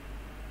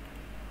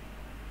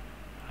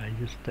I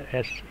use the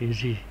S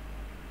easy.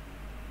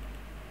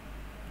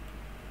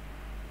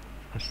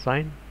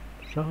 Assign.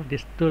 So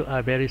these tools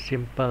are very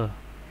simple.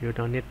 You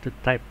don't need to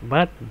type,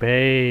 but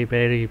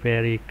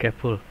very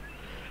careful.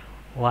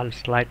 One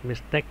slight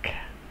mistake,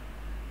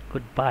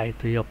 goodbye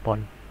to your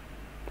phone,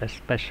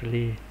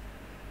 especially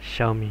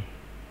Xiaomi.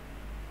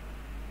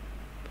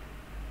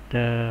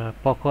 The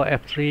Poco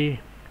F3,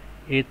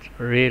 it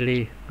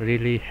really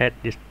hate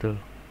this tool.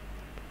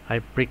 I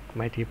break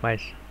my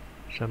device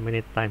so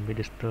many times with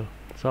this tool.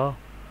 So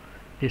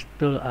these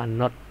tools are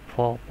not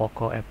for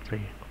Poco F3.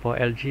 For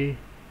LG,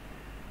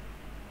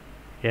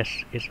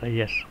 yes, it's a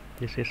yes.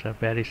 This is a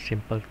very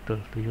simple tool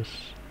to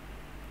use.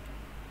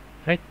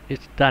 Right,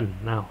 it's done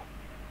now.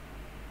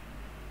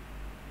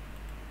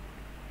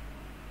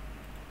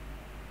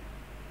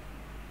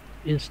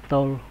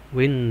 Install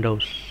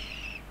Windows.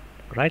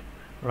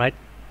 Right,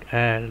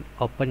 and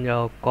open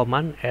your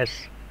command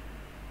as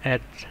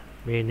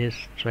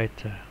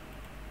administrator.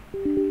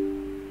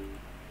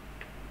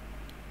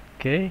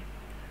 Okay,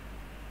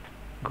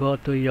 go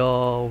to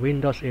your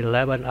Windows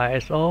 11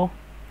 ISO.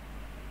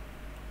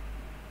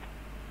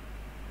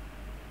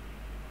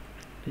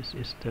 This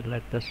is the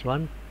latest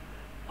one.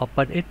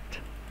 Open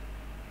it,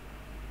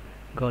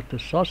 go to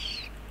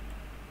source,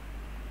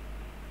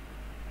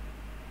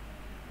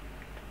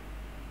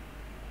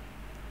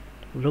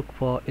 look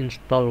for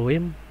install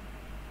Vim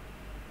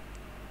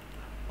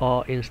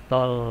or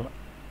install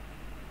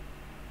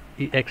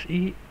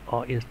exe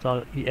or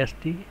install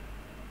est,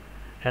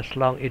 as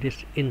long it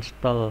is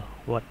install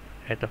what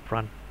at the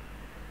front,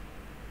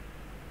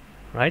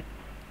 right?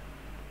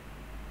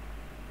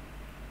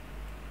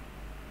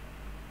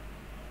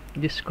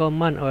 This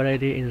command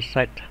already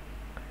inside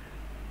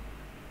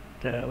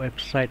the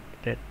website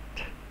that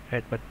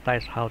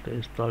advertise how to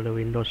install the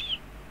Windows.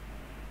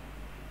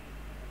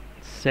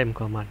 Same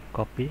command,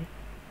 copy.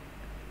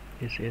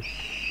 This is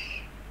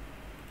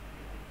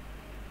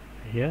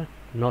here,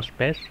 no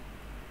space,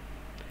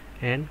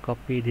 and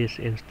copy this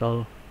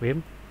install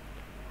Vim.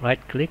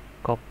 Right click,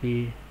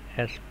 copy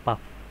as path.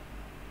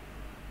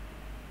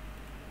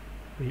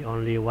 We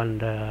only want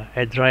the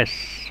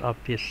address of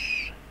this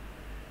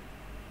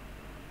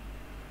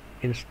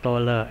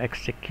installer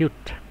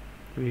execute.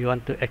 We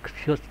want to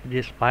execute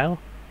this file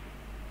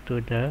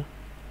to the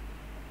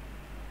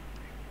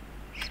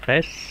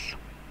space.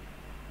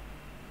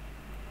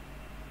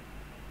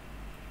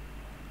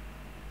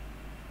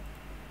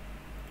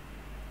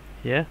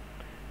 Here,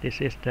 this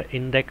is the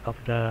index of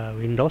the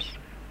Windows.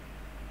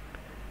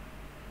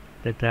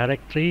 The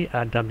directory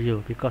are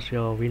W because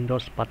your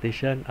Windows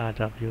partition are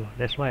W.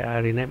 That's why I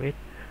rename it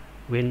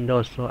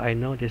Windows, so I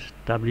know this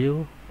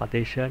W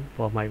partition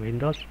for my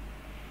Windows.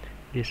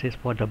 This is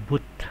for the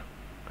boot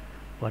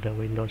for the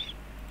Windows,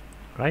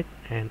 right?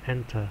 And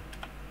enter.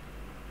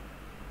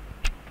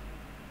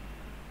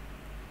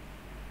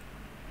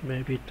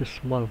 Maybe too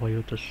small for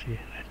you to see.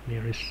 Let me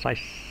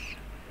resize.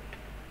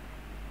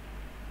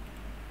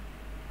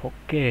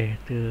 Okay,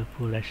 to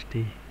Full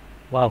HD.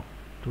 Wow,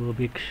 too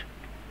big.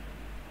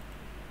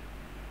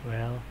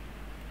 Well,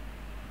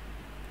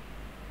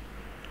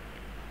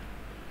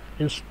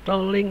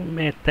 installing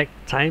may take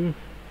time,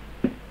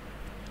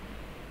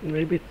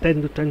 maybe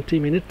 10 to 20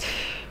 minutes.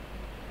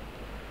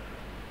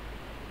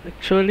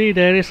 Actually,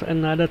 there is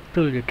another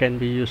tool you can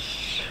be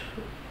used,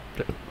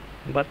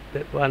 but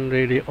that one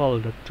really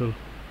old, the tool.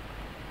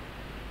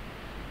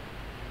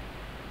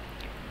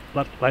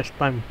 But last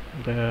time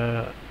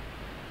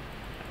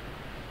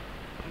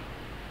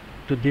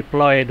to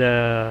deploy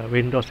the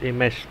Windows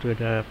image to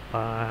the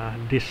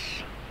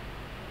disk,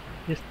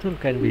 this tool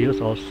can be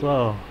used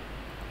also.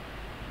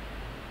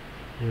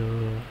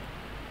 You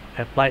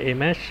apply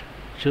image,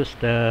 choose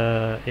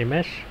the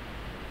image,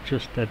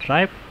 choose the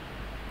drive,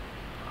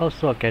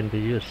 also can be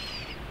used.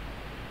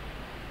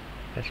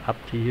 It's up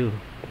to you,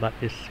 but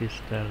this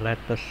is the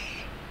latest.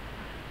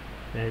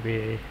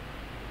 Maybe,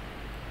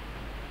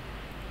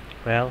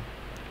 well,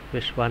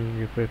 which one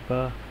you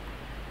prefer?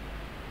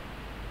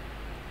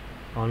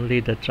 Only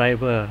the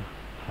driver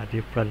are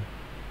different.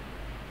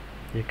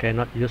 You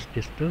cannot use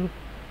this tool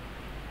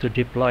to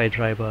deploy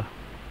driver.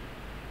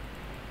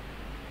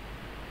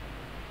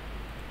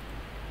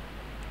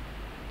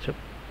 So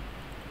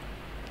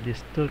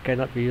this tool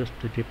cannot be used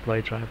to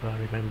deploy driver,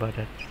 remember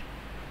that.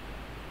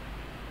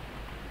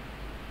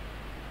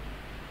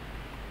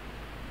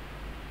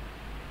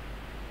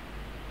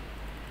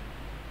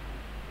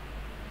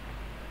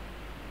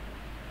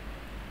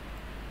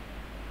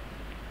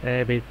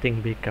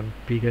 Everything become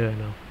bigger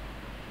now.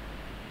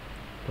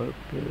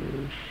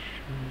 Purpose.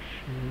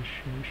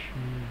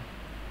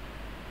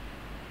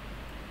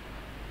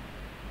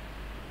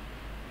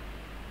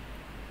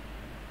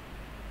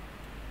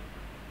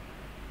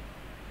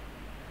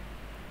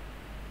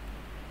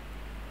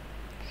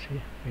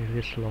 See,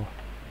 really slow.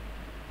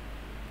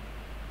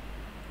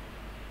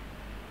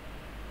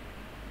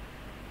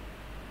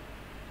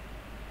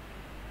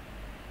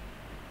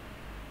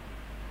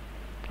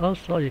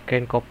 Also, you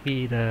can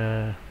copy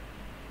the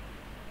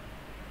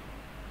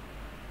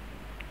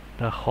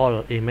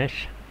whole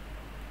image,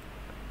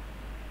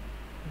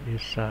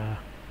 this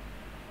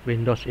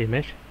Windows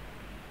image.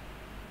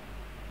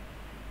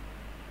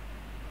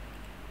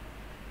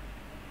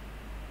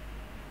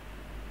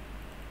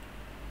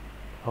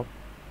 Oh,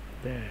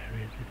 there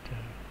is it.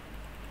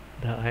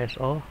 The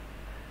ISO.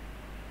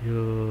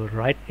 You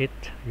write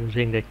it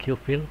using the Q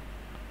field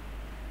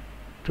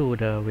to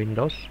the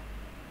Windows.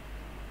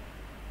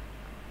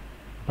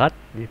 But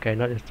you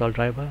cannot install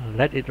driver.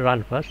 Let it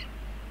run first.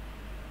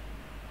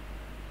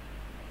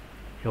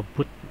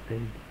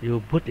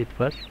 You boot it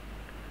first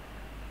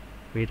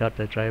without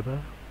the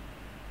driver.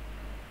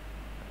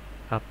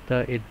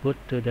 After it boot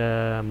to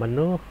the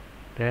menu,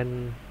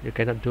 then you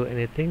cannot do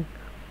anything,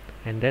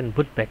 and then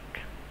boot back.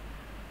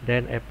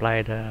 Then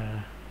apply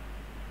the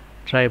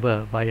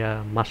driver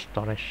via mass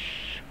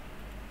storage.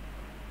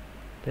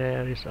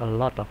 There is a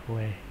lot of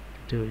way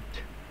to do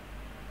it.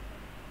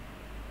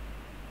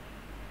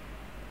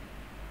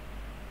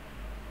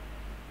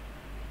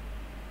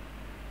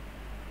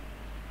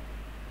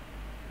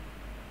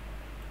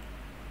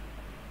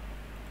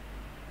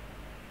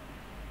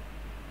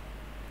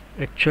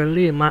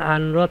 Actually, my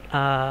Android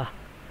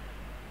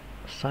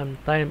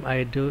sometimes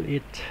I do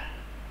it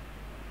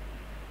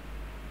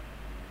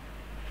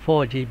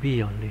 4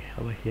 GB only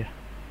over here.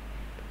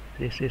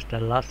 This is the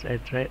last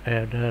address,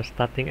 the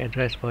starting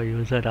address for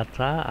user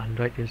data,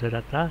 Android user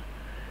data,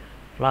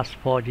 plus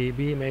 4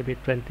 GB, maybe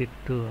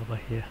 22 over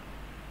here,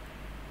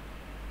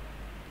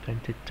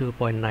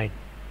 22.9,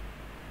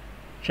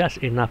 just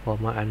enough for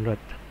my Android.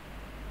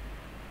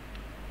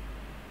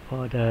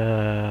 For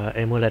the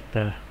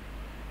emulator,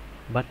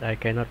 but I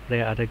cannot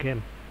play other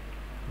game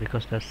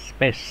because the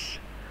space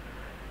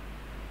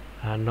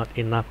are not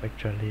enough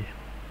actually.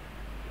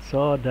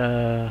 So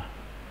the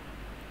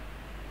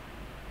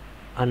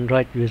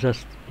Android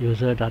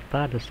user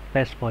data, the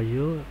space for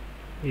you,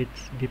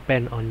 it's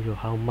depend on you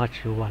how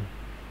much you want.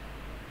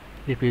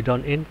 If you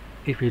don't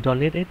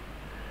need it,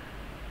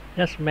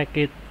 just make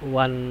it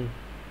 1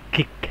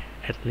 gig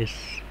at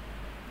least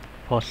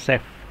for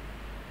safe.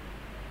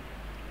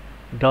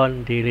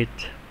 don't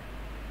delete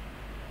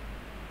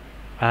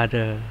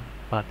other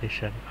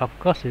partition. Of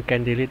course you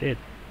can delete it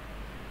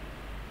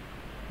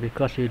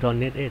because you don't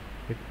need it.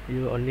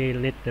 You only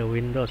need the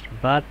Windows,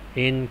 but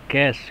in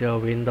case your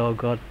Windows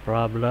got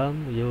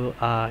problem, you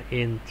are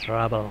in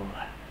trouble.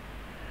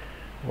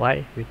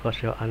 Why?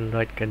 Because your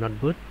Android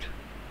cannot boot.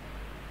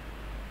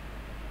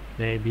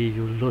 Maybe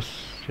you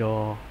lose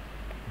your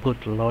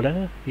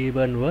bootloader.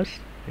 Even worse,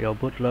 your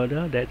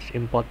bootloader, that's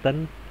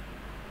important.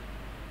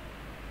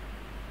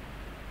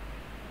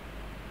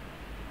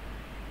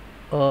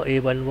 Or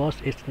even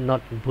worse, it's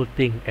not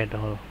booting at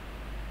all.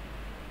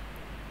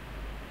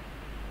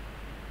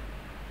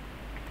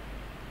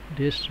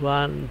 This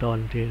one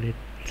don't delete.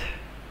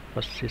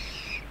 This is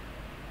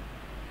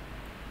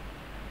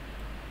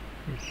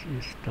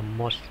the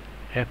most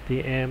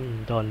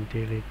FTM, don't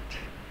delete.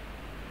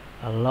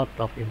 A lot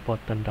of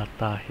important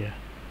data here.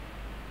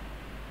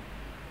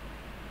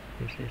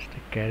 This is the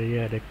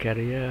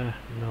carrier,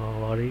 no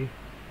worry.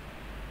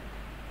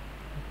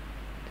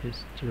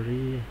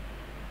 History,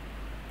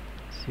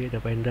 see the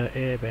vendor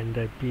A,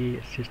 vendor B,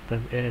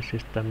 system A,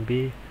 system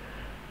B.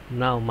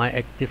 Now my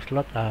active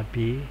slot are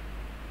B.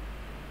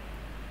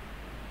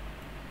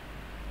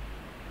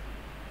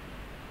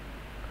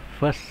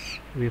 First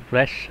we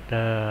flash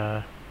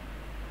the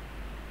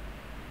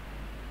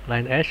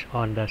line edge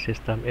on the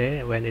system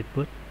A when it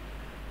boot.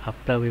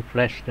 After we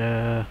flash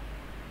the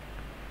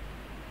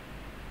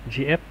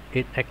GF,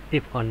 it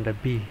active on the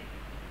B.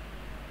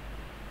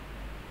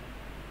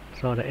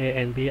 So the A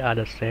and B are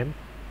the same,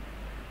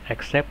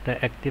 except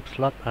the active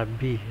slot are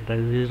B. The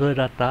user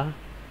data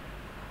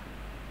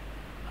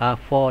are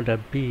for the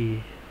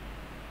B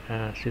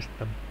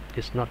system.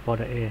 It's not for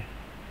the A.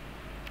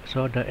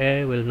 So the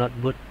A will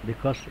not boot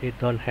because it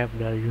don't have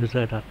the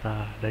user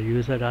data. The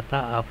user data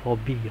are for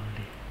B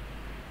only.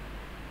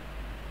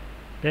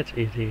 That's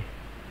easy.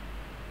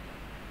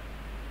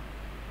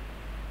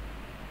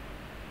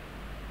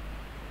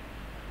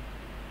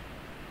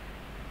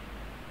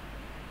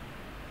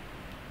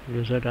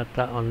 User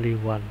data only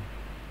one.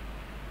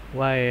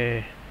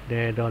 Why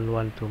they don't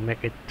want to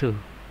make it two?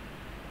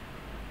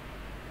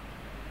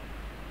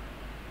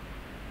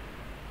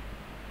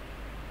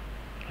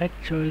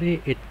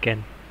 Actually it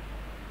can,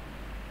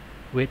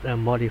 with a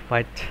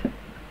modified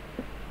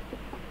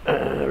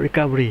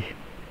recovery.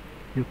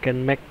 You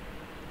can make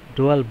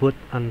dual boot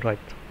Android,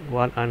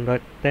 one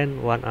Android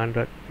 10, one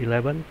Android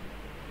 11,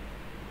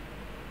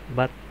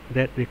 but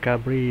that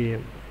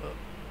recovery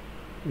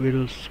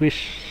will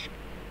switch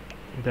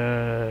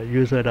the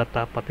user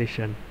data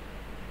partition.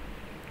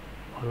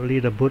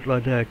 Only the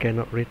bootloader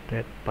cannot read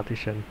that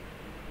partition.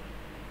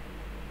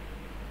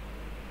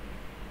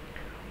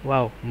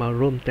 Wow, my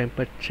room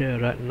temperature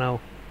right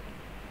now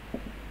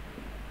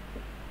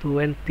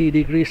 20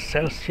 degrees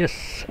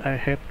Celsius. I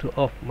have to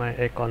off my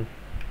aircon.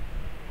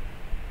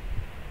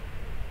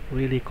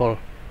 Really cold.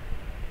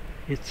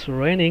 It's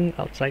raining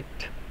outside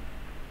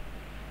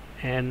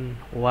and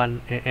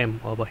 1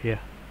 AM over here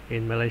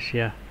in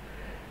Malaysia.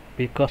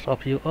 Because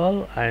of you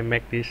all, I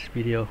make this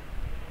video,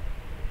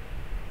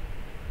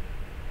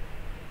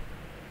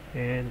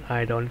 and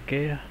I don't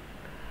care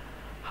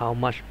how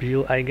much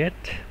view I get,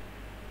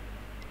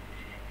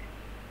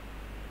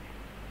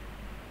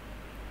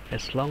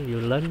 as long you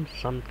learn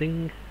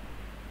something.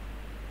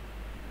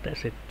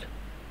 That's it.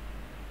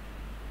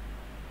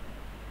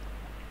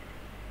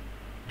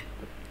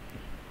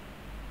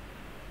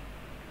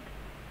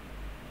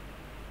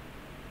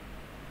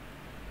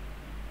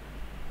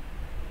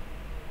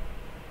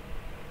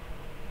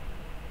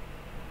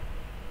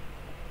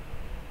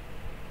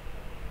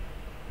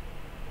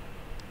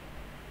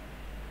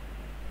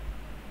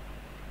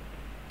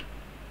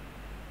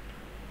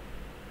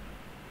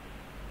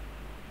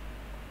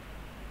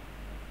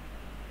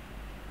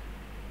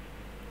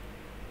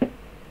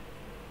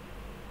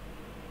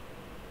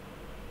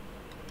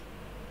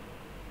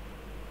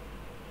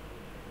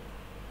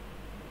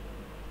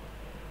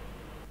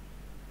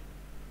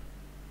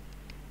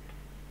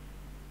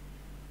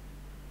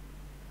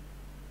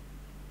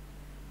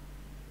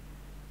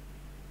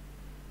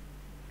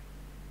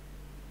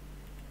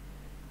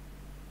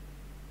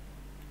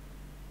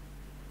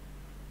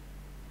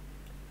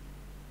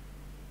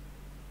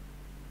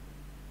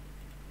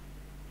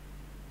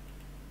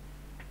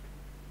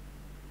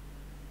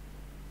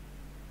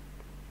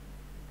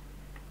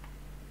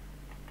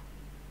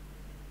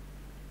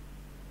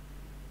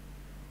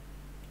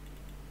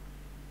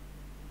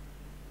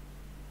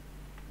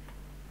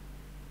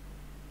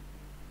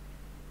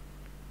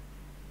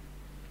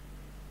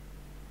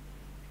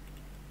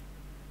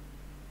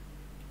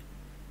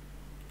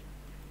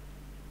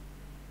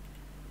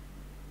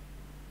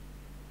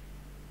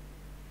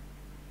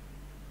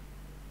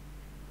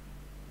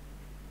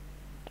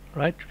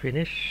 Right,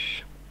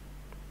 finish.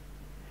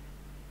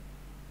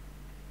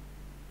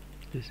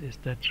 This is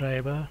the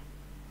driver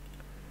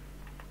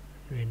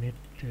we need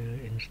to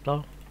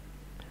install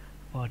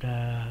for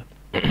the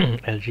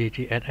LG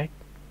G8X.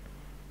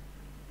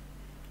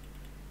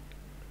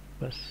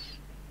 First,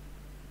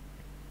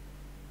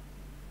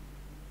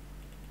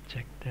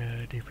 check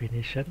the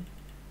definition,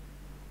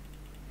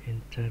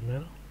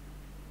 internal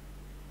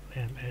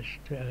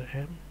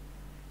ms2lm,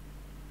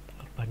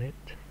 open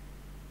it.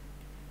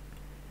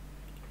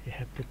 You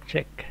have to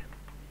check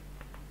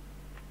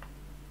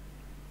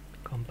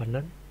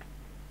component,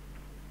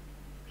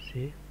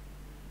 see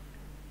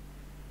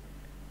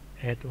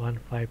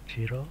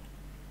 8150,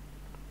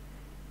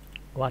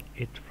 what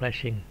it's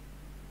flashing,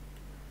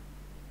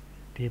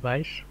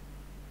 device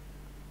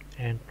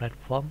and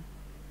platform,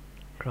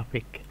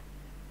 graphic.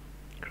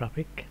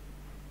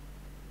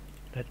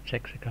 Let's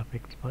check the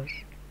graphics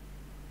first.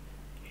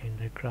 In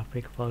the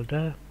graphic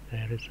folder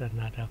there is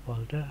another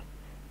folder,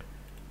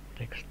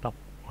 desktop.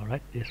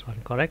 Alright, this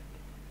one correct.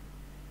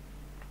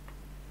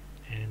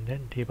 And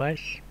then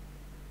device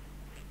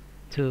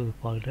 2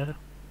 folder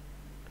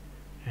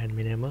and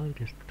minimal,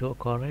 this 2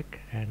 correct.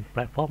 And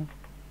platform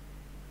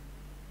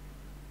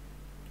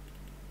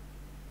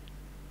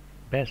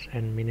base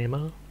and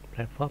minimal,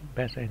 platform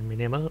base and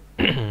minimal.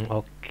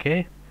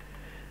 Okay.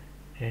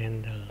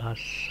 And the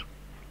last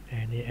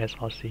any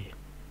SOC,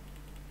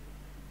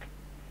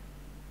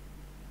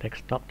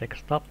 desktop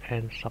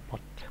and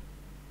support.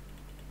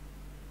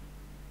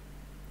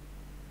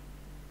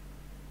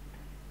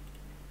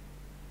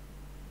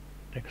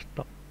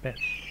 Desktop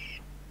base,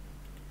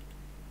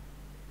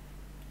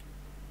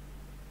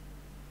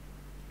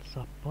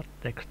 support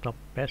desktop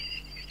base,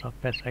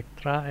 base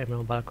extra and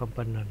mobile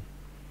component,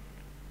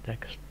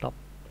 desktop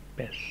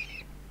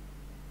base.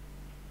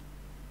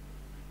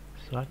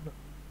 This one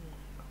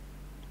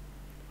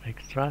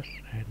extras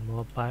and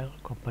mobile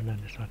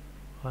component, this one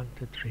 1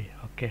 2 3.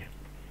 Okay,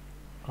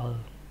 all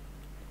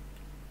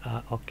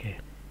are okay.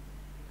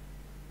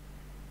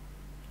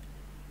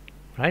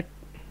 Right,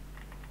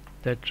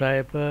 the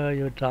driver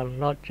you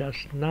download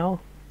just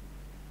now,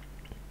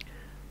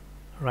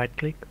 right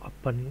click,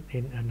 open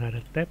in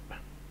another tab.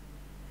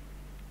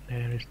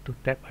 There is 2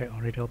 tabs I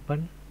already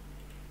opened.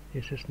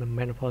 This is the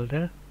main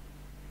folder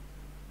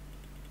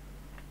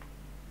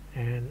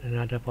and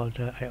another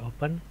folder I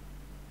open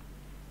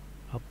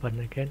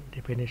again,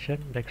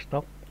 definition,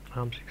 desktop,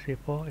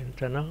 ARM64,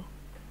 internal,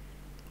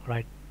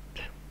 right,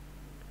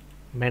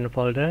 main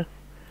folder.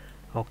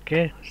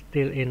 Okay,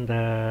 still in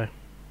the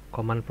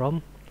command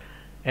prompt,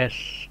 as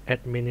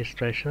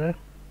administrator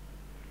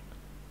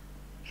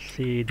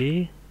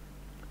cd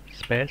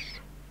space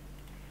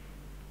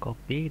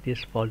copy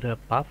this folder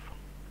path,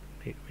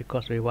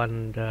 because we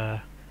want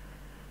the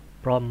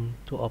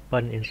prompt to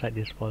open inside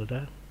this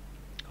folder.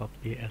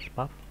 Copy as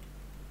path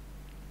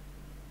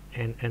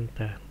and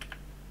enter.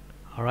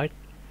 Alright,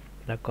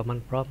 the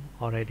command prompt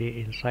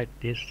already inside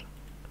this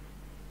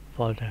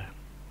folder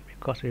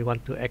because we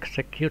want to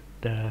execute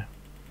the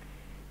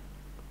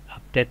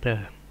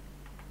updater.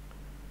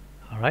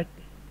 Alright,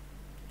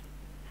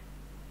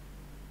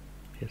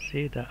 you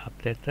see the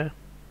updater.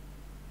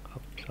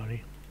 Oh,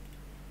 sorry,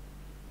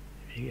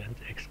 we want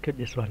to execute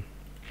this one.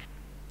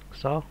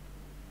 So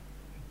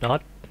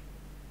dot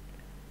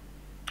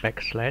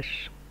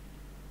backslash,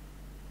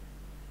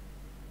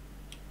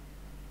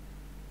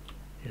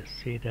 you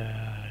see the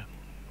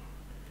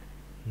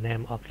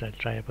name of the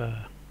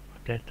driver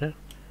updater,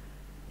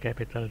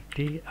 capital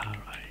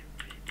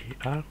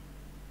DRIVER,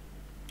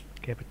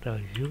 capital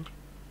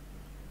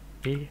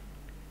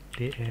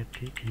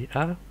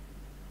UPDATER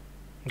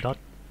dot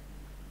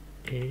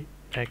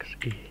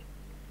EXE.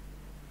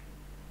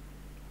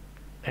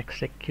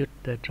 Execute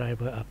the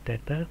driver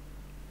updater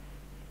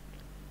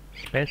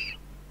space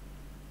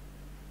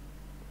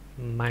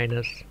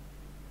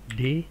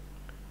 -D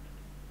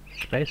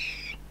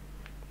space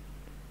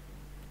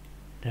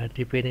the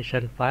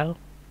definition file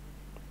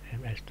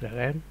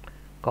ms2lm,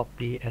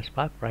 copy as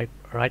path,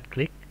 right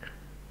click,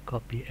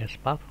 copy as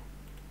path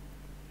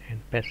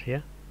and paste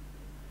here,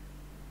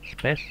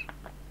 space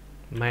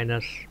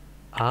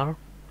 -R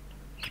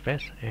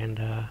space and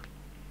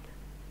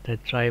the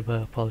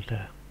driver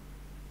folder.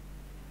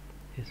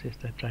 This is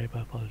the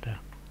driver folder.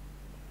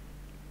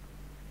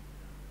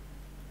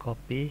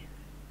 Copy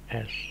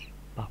as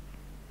path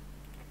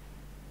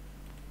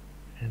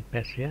and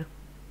paste here,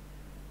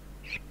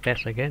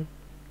 space again,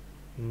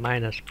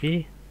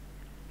 -P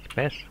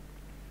space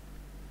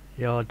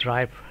your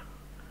drive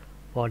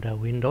for the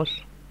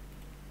Windows,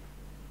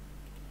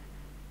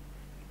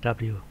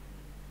 W,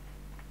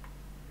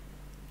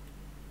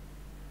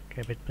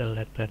 capital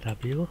letter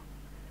W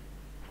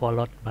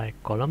followed by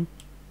column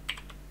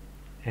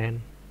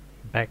and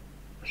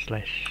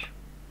backslash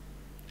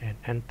and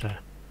enter.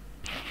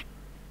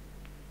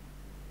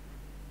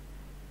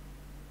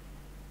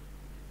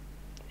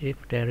 If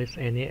there is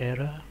any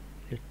error,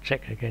 you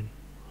check again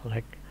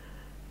like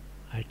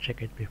I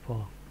checked it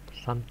before.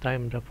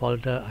 Sometimes the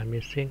folder are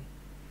missing.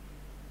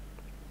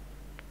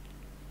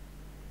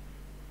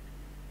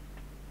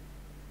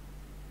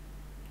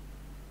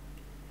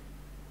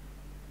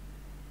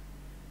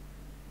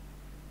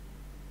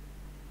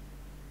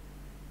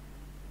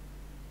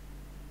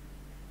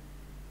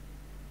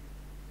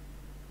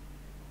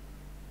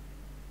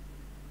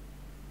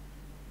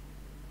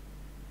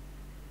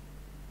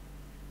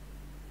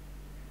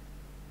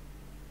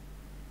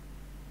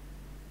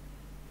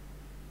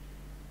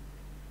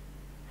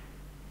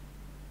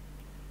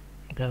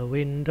 the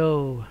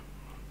window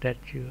that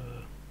you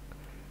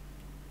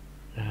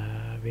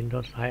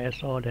Windows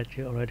ISO that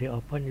you already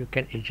opened, you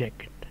can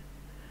eject it.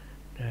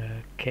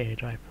 The K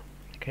drive,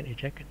 you can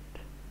eject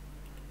it.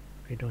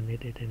 We don't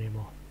need it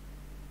anymore.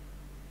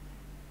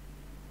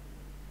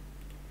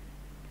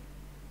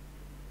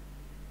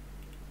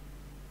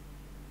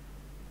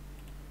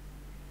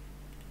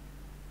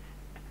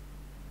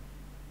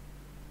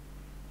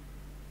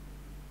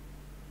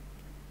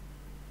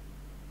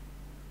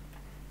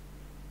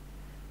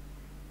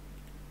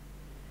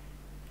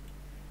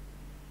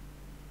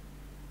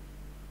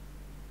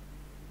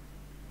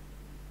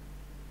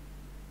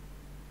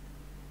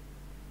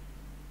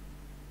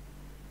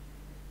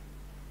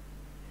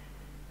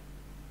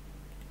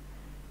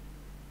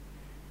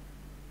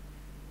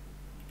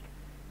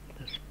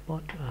 The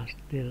spots are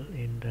still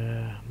in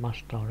the mass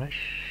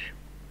storage.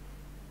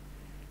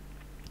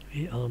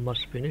 We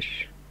almost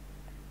finished.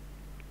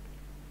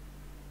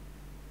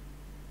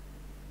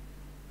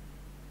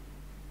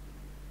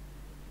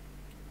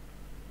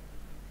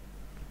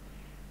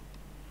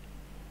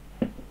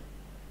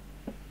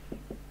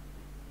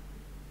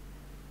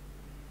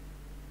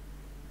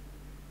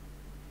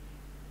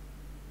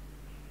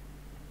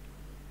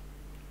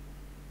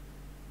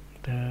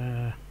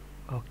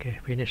 Okay,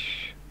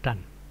 finish,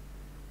 done.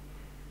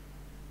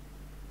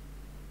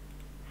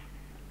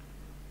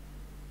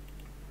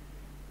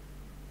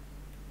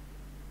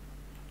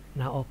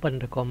 Now open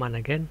the command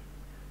again.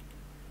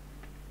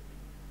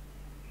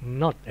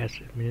 Not as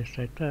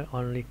administrator,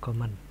 only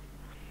command.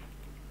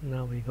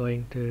 Now we're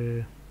going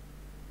to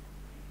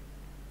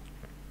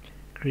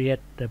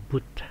create the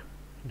boot,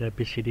 the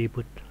BCD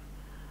boot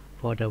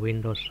for the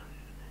Windows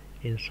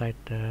inside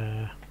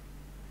the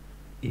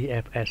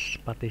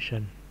EFS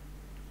partition.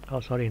 Oh,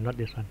 sorry, not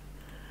this one.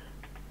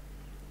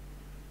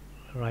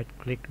 Right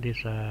click this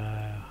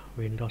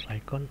Windows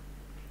icon,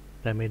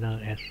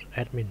 terminal as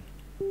admin.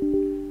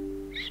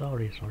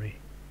 Sorry.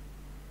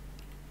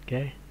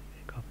 Okay,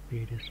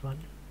 copy this one,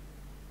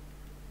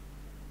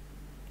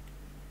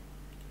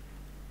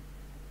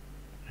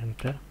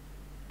 enter.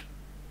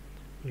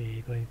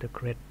 We're going to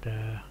create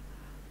the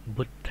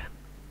boot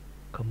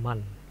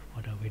command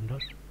for the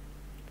Windows,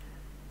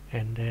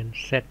 and then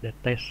set the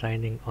test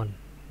signing on,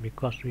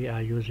 because we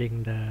are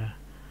using the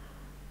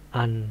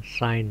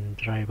unsigned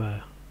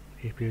driver.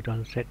 If you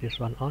don't set this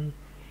one on,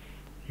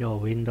 your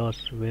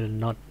Windows will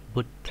not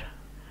boot.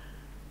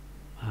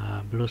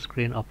 Blue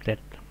screen update.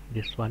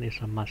 This one is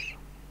a must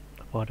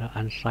for the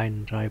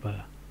unsigned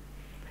driver.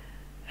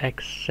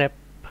 Except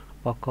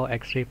Poco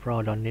X3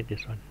 Pro don't need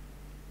this one,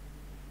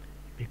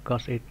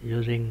 because it's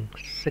using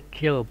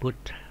secure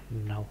boot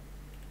now.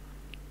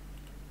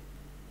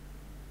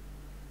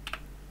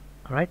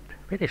 Alright,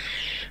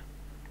 finish.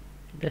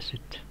 That's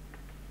it.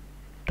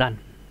 Done.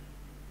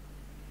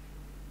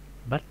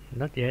 But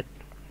not yet,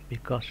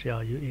 because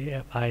your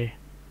UEFI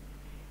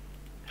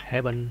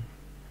haven't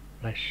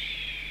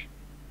flashed.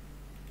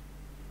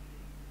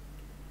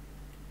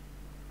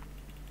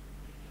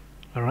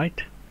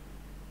 Alright,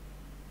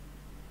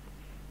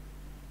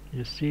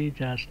 you see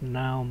just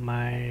now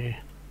my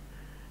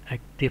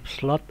active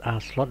slot are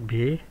slot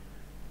B.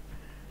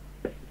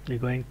 We're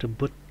going to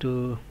boot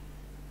to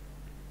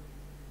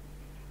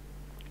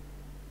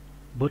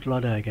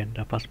bootloader again,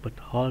 the fast boot.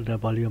 Hold the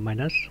volume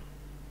minus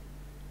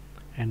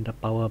and the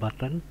power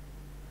button.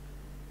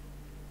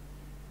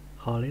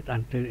 Hold it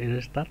until it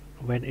restarts.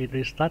 When it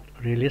restarts,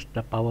 release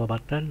the power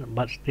button,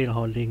 but still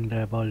holding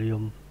the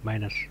volume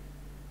minus.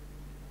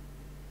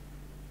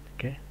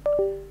 Okay,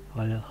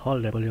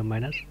 hold the volume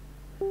minus.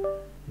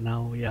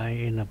 Now we are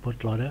in a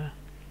bootloader.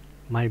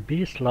 My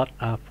B slot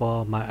are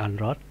for my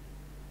Android,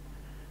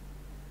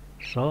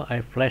 so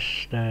I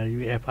flash the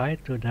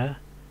UEFI to the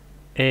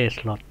A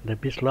slot, the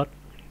B slot,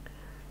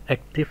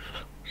 active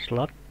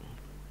slot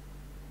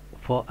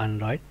for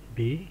Android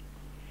B,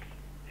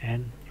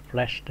 and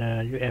flash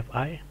the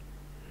UEFI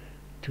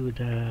to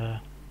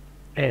the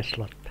A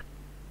slot.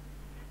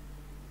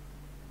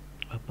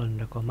 Open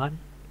the command.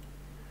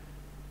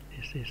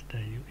 This is the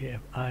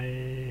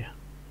UEFI.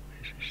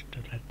 This is the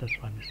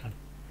latest one. This one.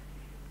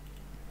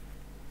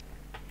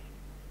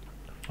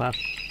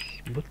 Fast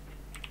boot.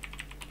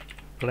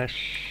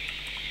 Flash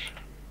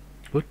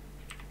boot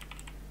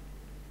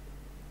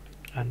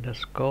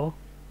underscore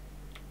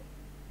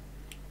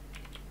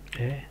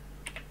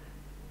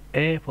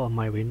A for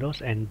my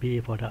Windows and B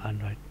for the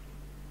Android.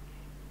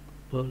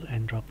 Pull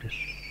and drop this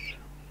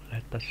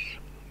latest.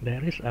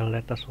 There is a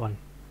latest one,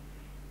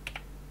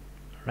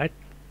 right?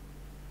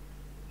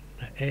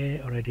 The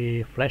A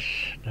already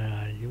flashed the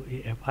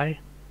UEFI.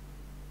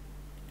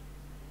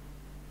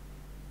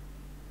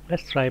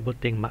 Let's try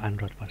booting my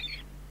Android first.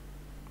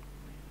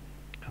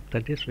 After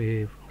this,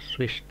 we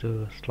switch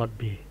to slot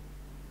B.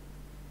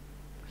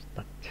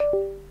 Start.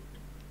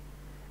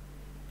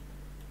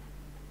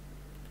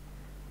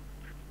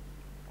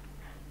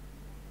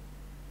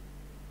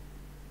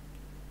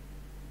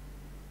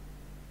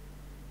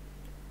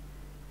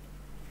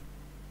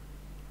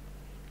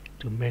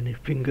 Too many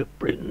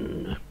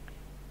fingerprint.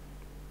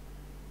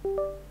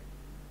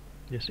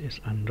 This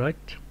is Android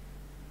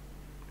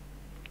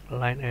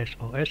Line Edge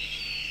OS.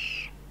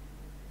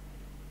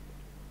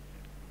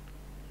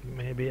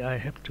 Maybe I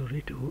have to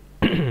redo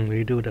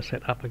redo the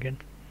setup again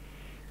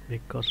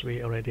because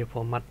we already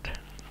format.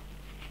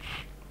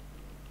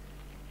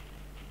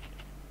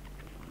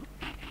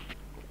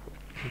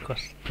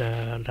 Because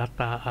the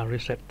data are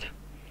reset.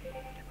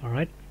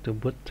 Alright, to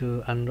boot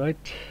to Android,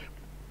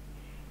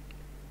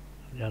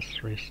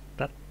 just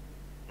restart.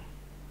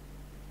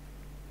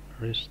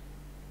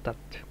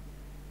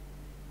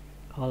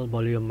 All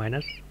volume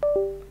minus,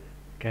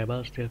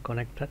 cable still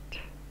connected.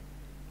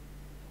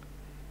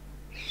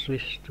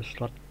 Switch to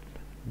slot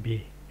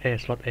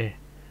slot A.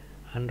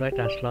 Android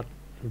at slot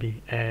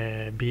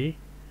B.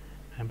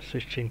 I'm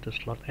switching to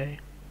slot A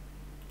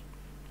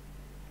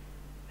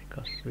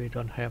because we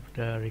don't have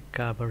the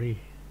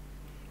recovery.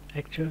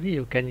 Actually,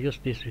 you can use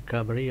this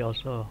recovery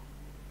also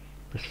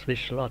to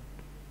switch slot,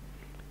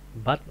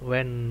 but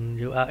when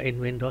you are in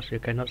Windows you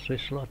cannot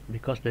switch slot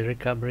because the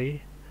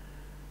recovery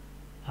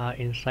are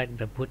inside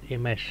the boot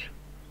image.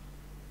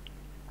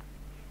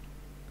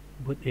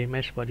 Boot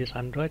image for this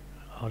Android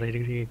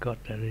already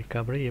got the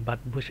recovery, but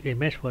boot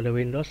image for the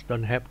Windows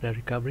don't have the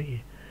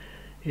recovery.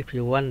 If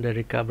you want the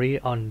recovery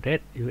on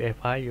that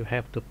UEFI, you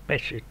have to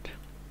patch it.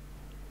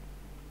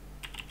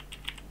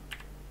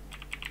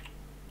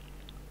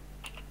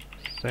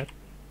 Set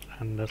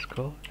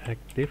underscore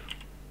active,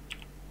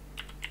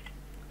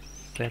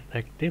 set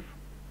active,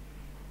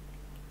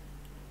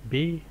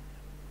 B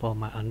for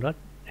my Android,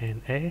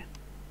 and A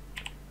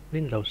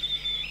Windows.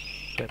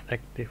 Set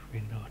active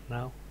Windows.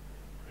 Now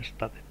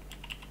restart it.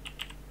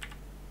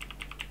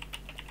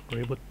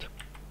 Reboot.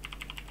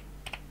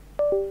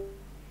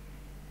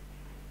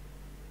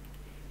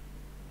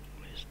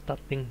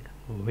 Restarting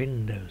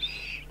Windows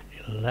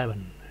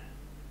 11.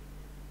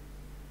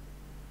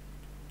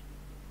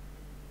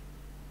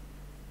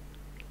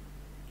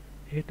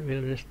 It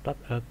will restart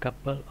a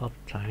couple of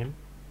times.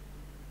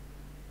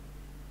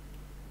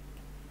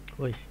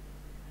 Wait,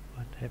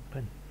 what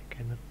happened? I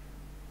cannot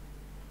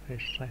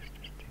resize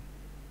this thing.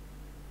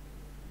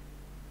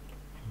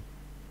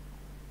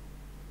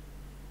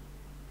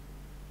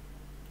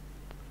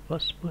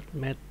 First boot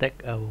may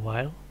take a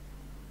while.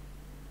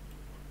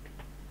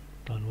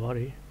 Don't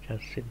worry,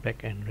 just sit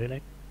back and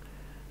relax.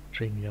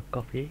 Drink your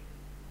coffee.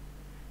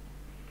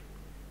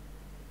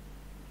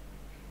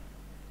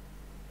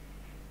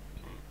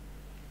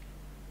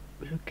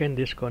 You can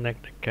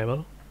disconnect the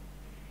cable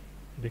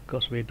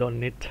because we don't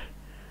need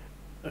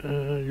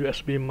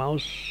USB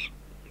mouse,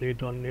 we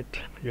don't need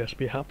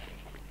USB hub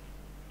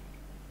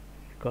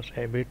because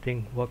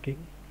everything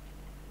working.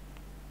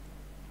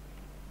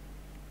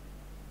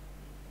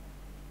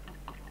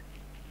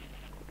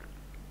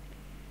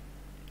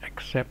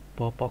 Except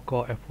for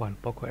Poco F1.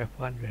 Poco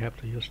F1 you have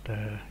to use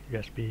the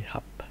USB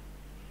hub.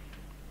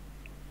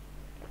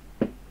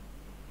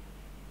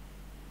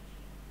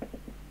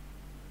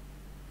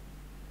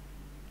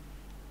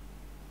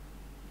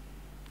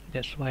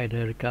 That's why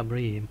the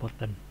recovery is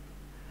important,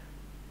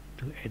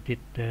 to edit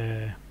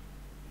the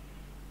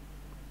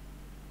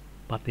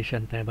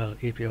partition table.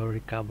 If your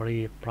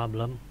recovery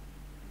problem,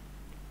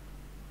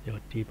 your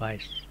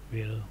device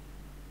will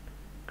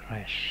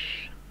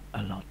crash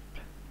a lot.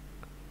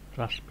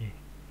 Trust me.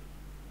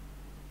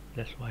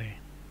 That's why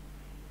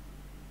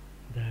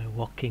the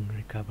working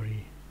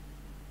recovery.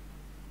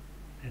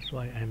 That's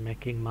why I'm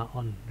making my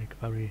own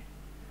recovery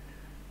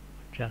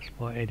just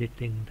for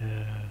editing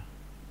the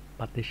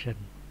partition,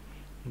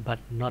 but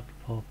not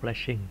for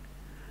flashing.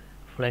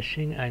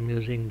 Flashing, I'm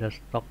using the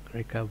stock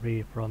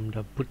recovery from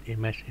the boot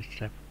image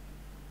itself.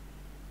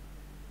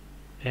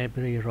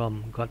 Every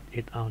ROM got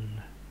it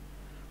on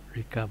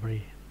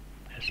recovery,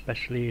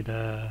 especially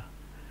the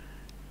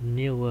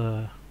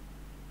newer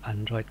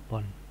Android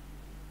phone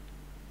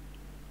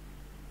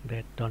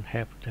that don't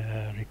have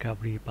the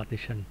recovery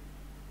partition.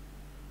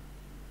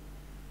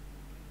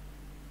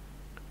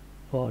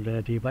 For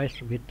the device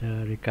with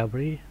the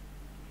recovery,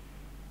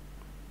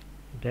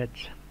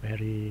 that's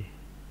very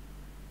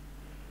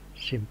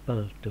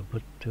simple to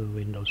boot to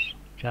Windows.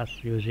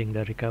 Just using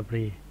the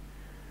recovery,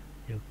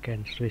 you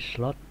can switch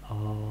slot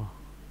or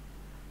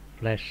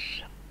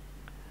flash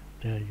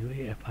the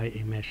UEFI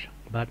image.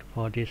 But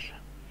for this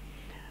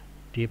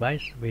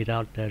device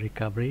without the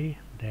recovery,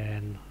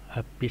 then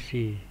a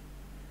PC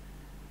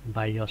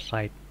by your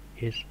side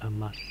is a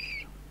must.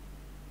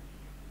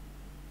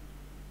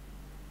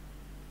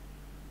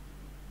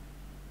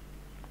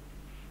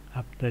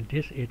 After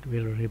this, it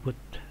will reboot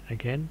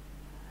again,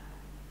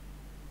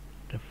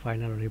 the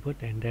final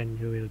reboot, and then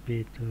you will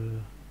be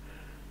to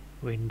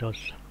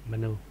Windows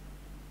menu,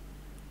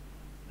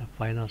 the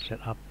final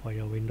setup for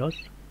your Windows.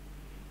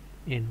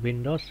 In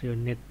Windows, you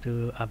need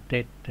to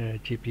update the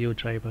GPU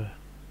driver.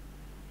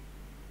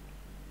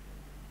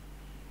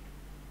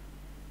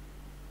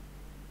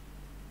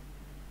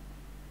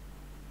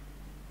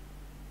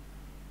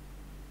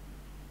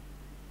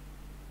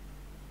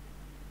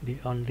 The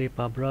only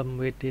problem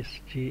with this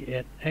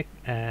G8X,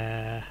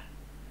 the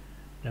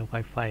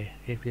Wi-Fi.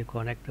 If you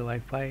connect the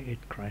Wi-Fi,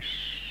 it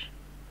crashes.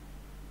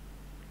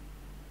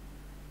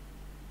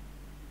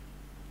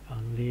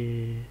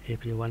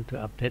 if you want to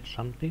update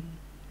something,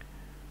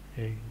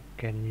 you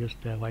can use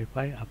the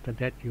Wi-Fi. After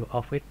that you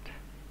off it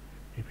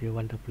if you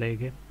want to play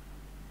game.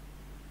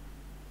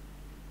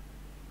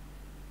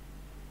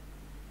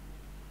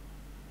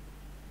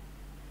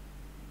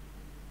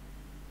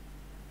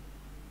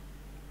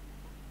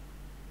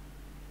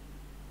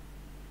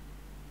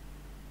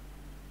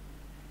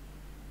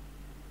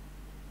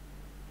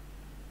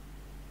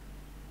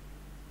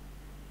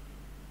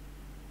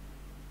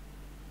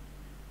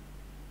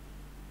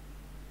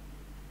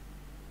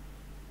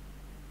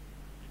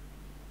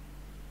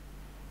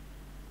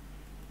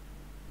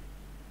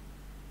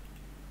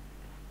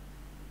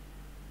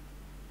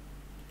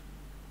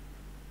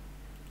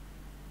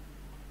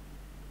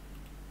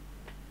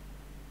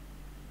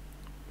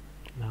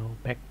 Now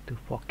back to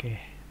 4K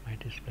my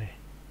display.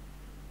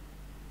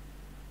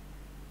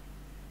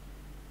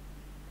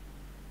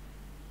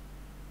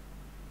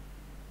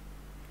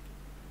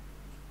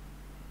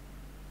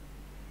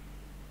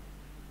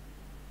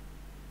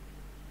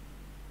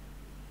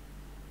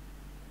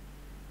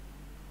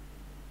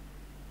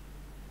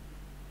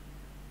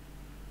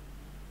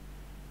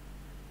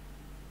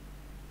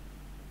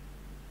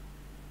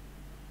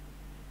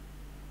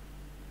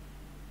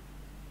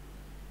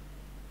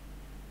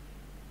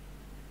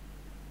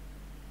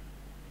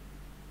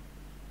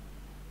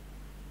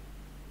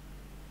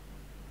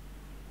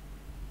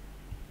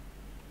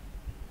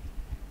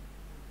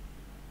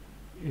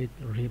 It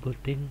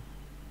rebooting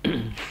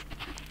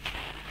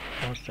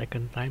for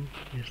second time.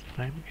 This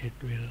time it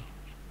will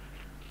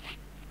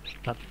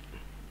start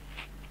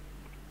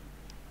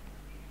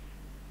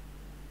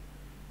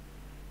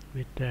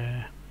with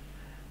the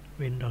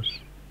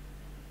Windows.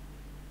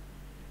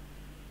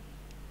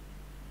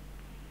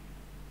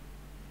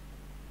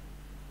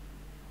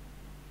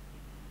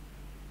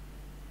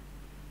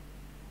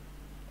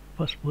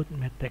 First boot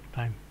may take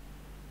time.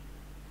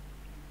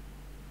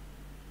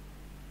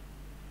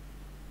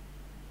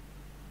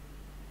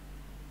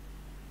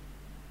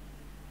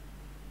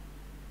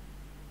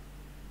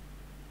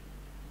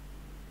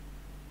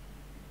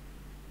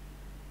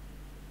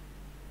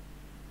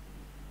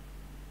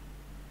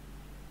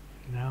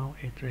 Now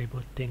it's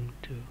rebooting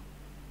to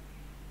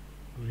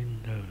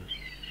Windows.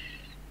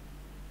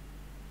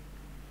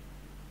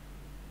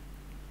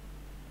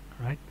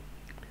 Right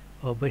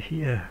over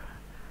here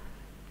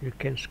you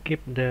can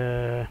skip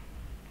the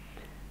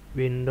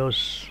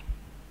Windows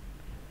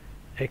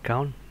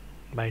account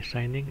by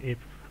signing. If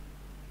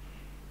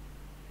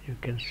you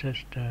can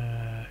search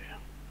the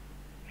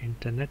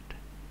internet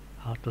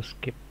how to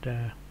skip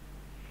the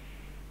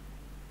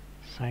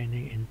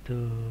signing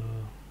into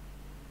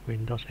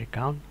Windows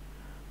account,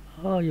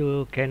 or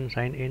you can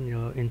sign in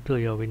into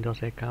your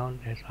Windows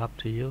account. It's up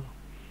to you.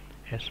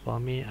 As for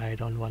me, I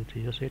don't want to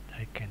use it.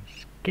 I can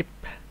skip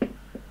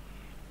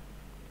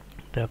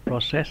the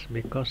process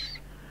because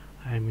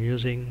I'm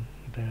using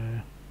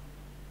the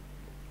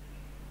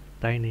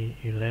Tiny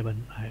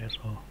 11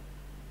 ISO.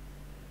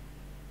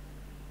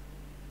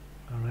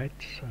 Alright,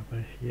 so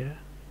over here,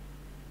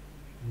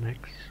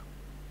 next.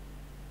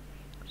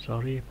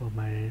 Sorry for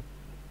my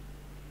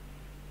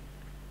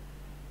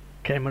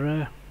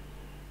camera.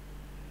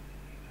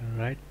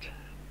 Alright,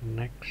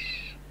 next.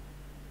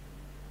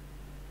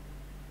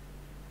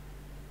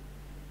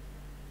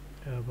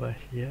 Over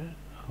here,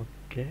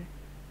 okay.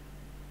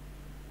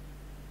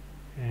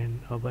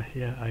 And over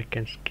here I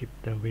can skip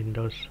the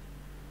Windows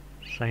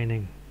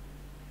signing.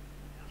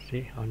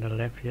 See on the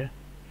left here,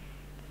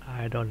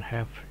 I don't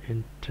have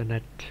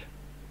internet.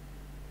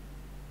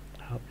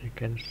 Hope you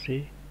can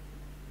see.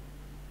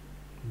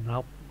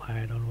 Nope,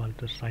 I don't want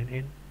to sign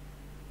in.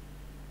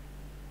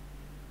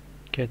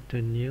 Get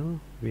to new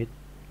with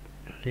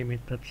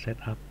limited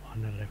setup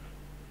on the left.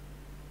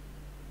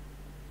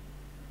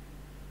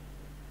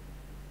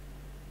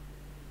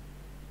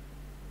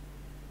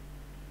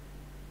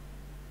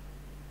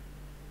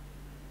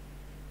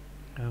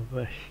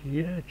 Over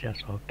here,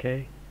 just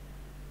okay.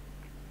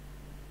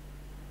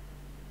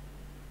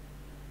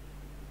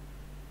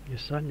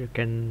 This one you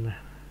can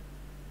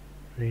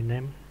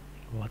rename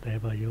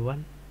whatever you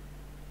want.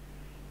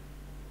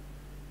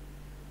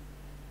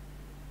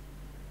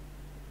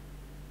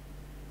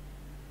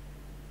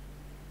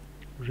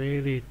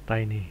 Really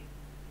tiny.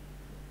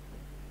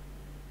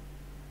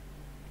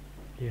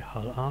 You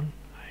hold on.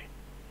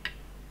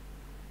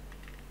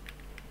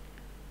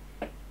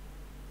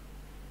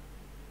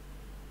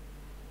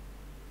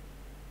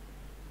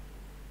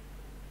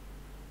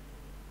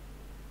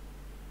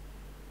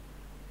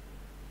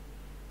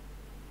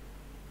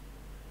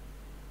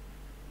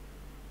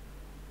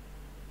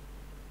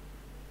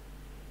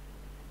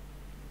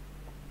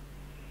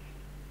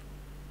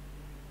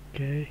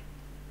 Okay,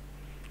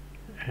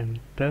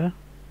 enter.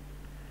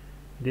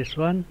 This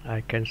one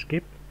I can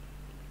skip,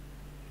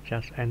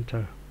 just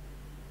enter.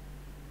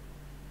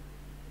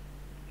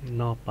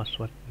 No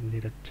password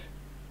needed.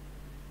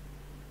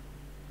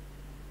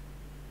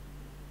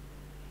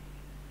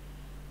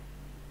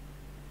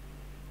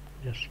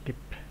 Just skip.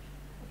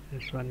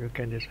 This one you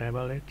can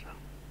disable it.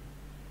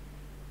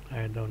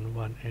 I don't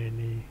want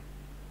any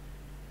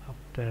of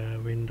the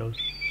Windows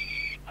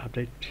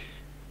update.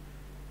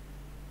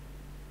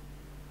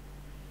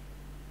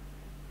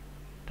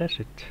 That's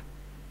it.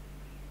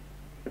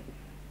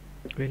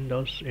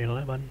 Windows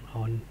 11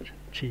 on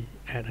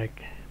G8X.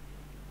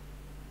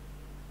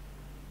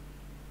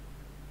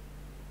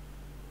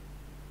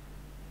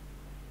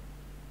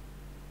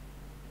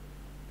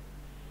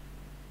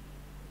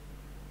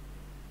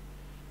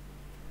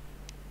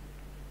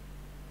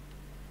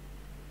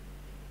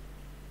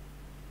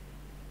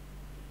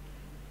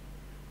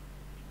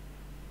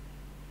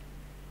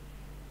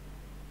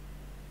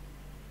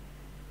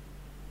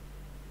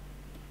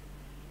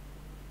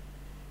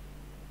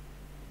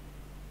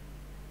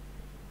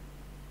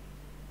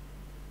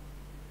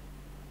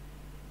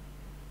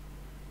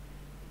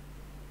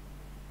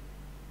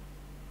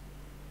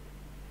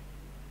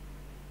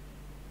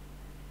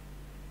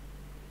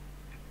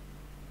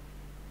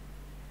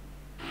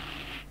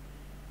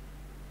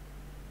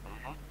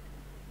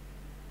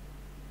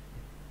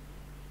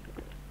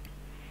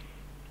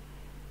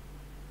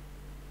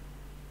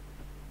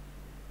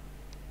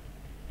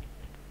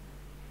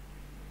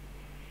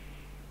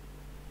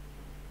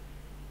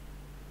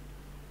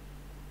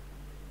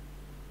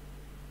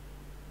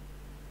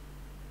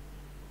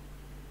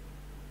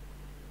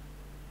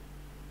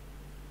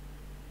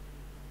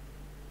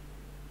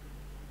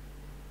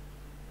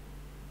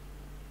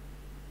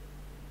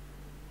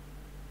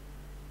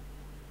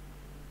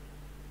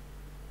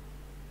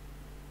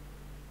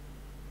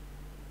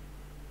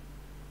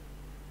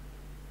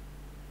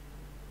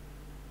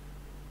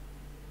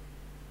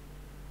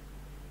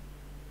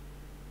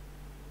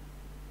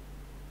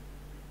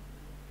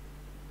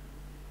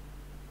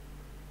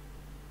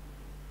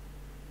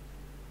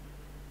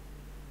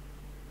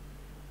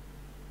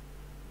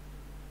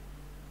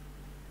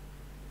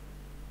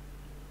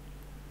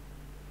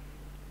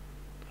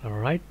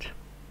 Alright,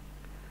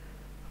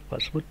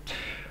 first boot.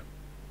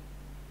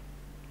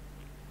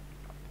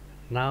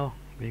 Now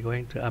we're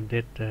going to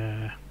update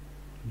the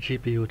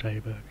GPU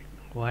driver.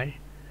 Why?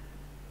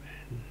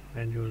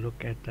 When you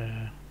look at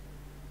the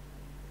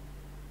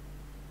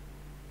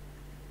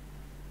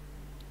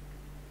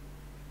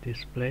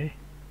display,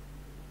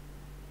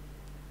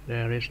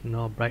 there is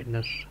no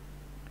brightness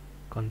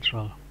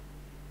control.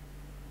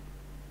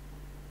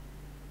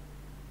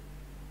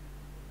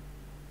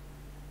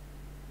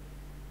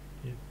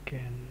 You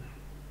can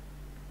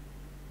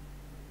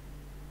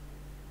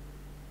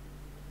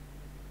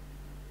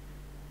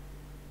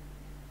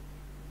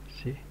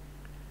see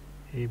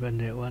even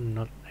that one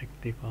not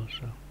active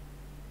also.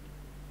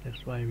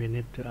 That's why we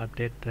need to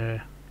update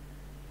the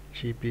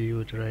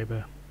GPU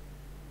driver.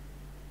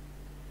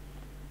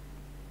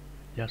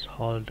 Just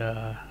hold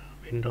the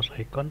Windows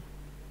icon.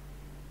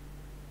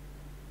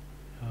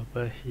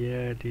 Over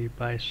here,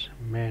 device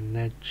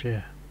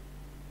manager.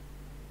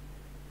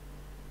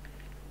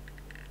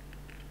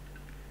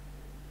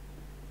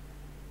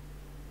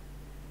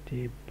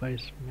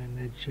 Device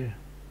manager.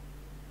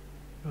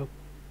 Oh,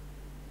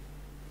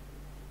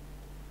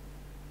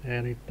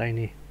 very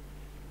tiny.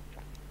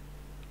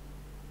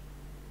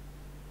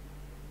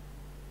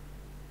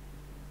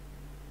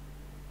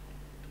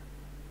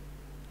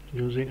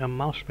 Using a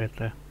mouse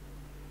better,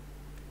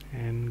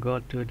 and go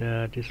to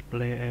the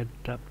display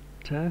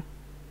adapter.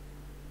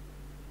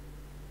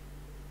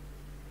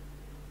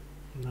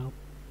 Nope.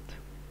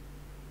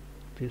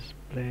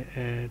 Display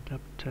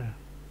adapter.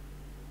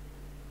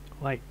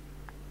 Right.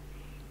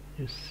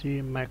 You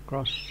see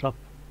Microsoft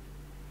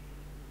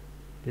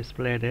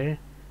display there.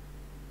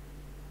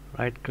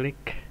 Right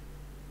click,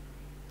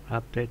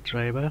 update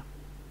driver.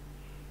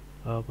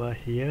 Over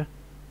here,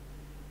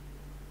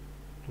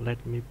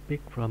 let me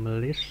pick from a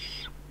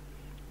list.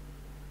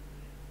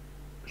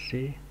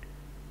 See,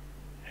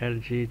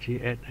 LG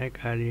G8X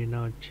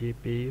Adreno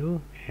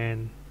GPU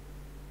and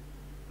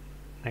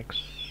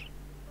next.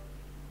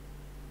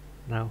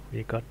 Now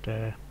we got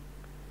the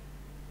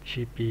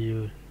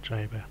GPU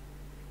driver.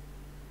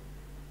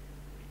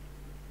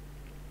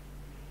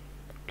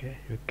 Okay,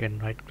 you can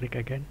right click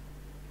again.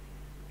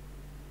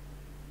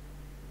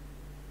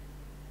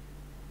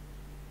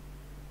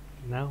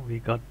 Now we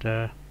got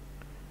the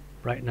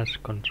brightness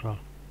control.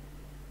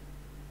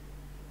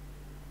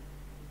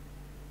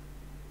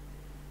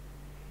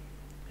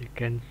 You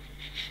can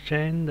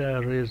change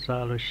the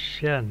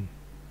resolution.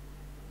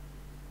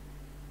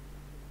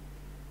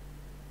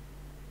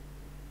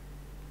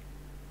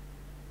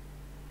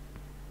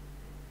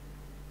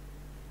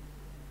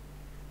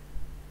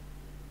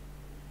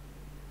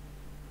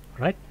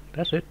 Right,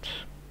 that's it.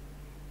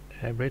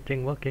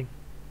 Everything working.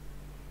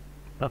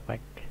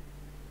 Perfect.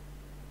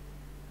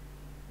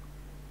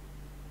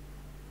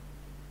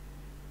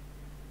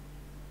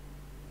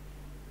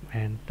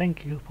 And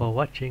thank you for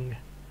watching.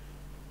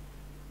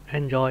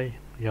 Enjoy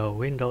your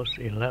Windows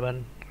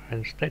 11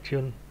 and stay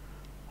tuned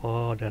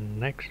for the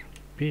next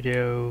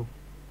video.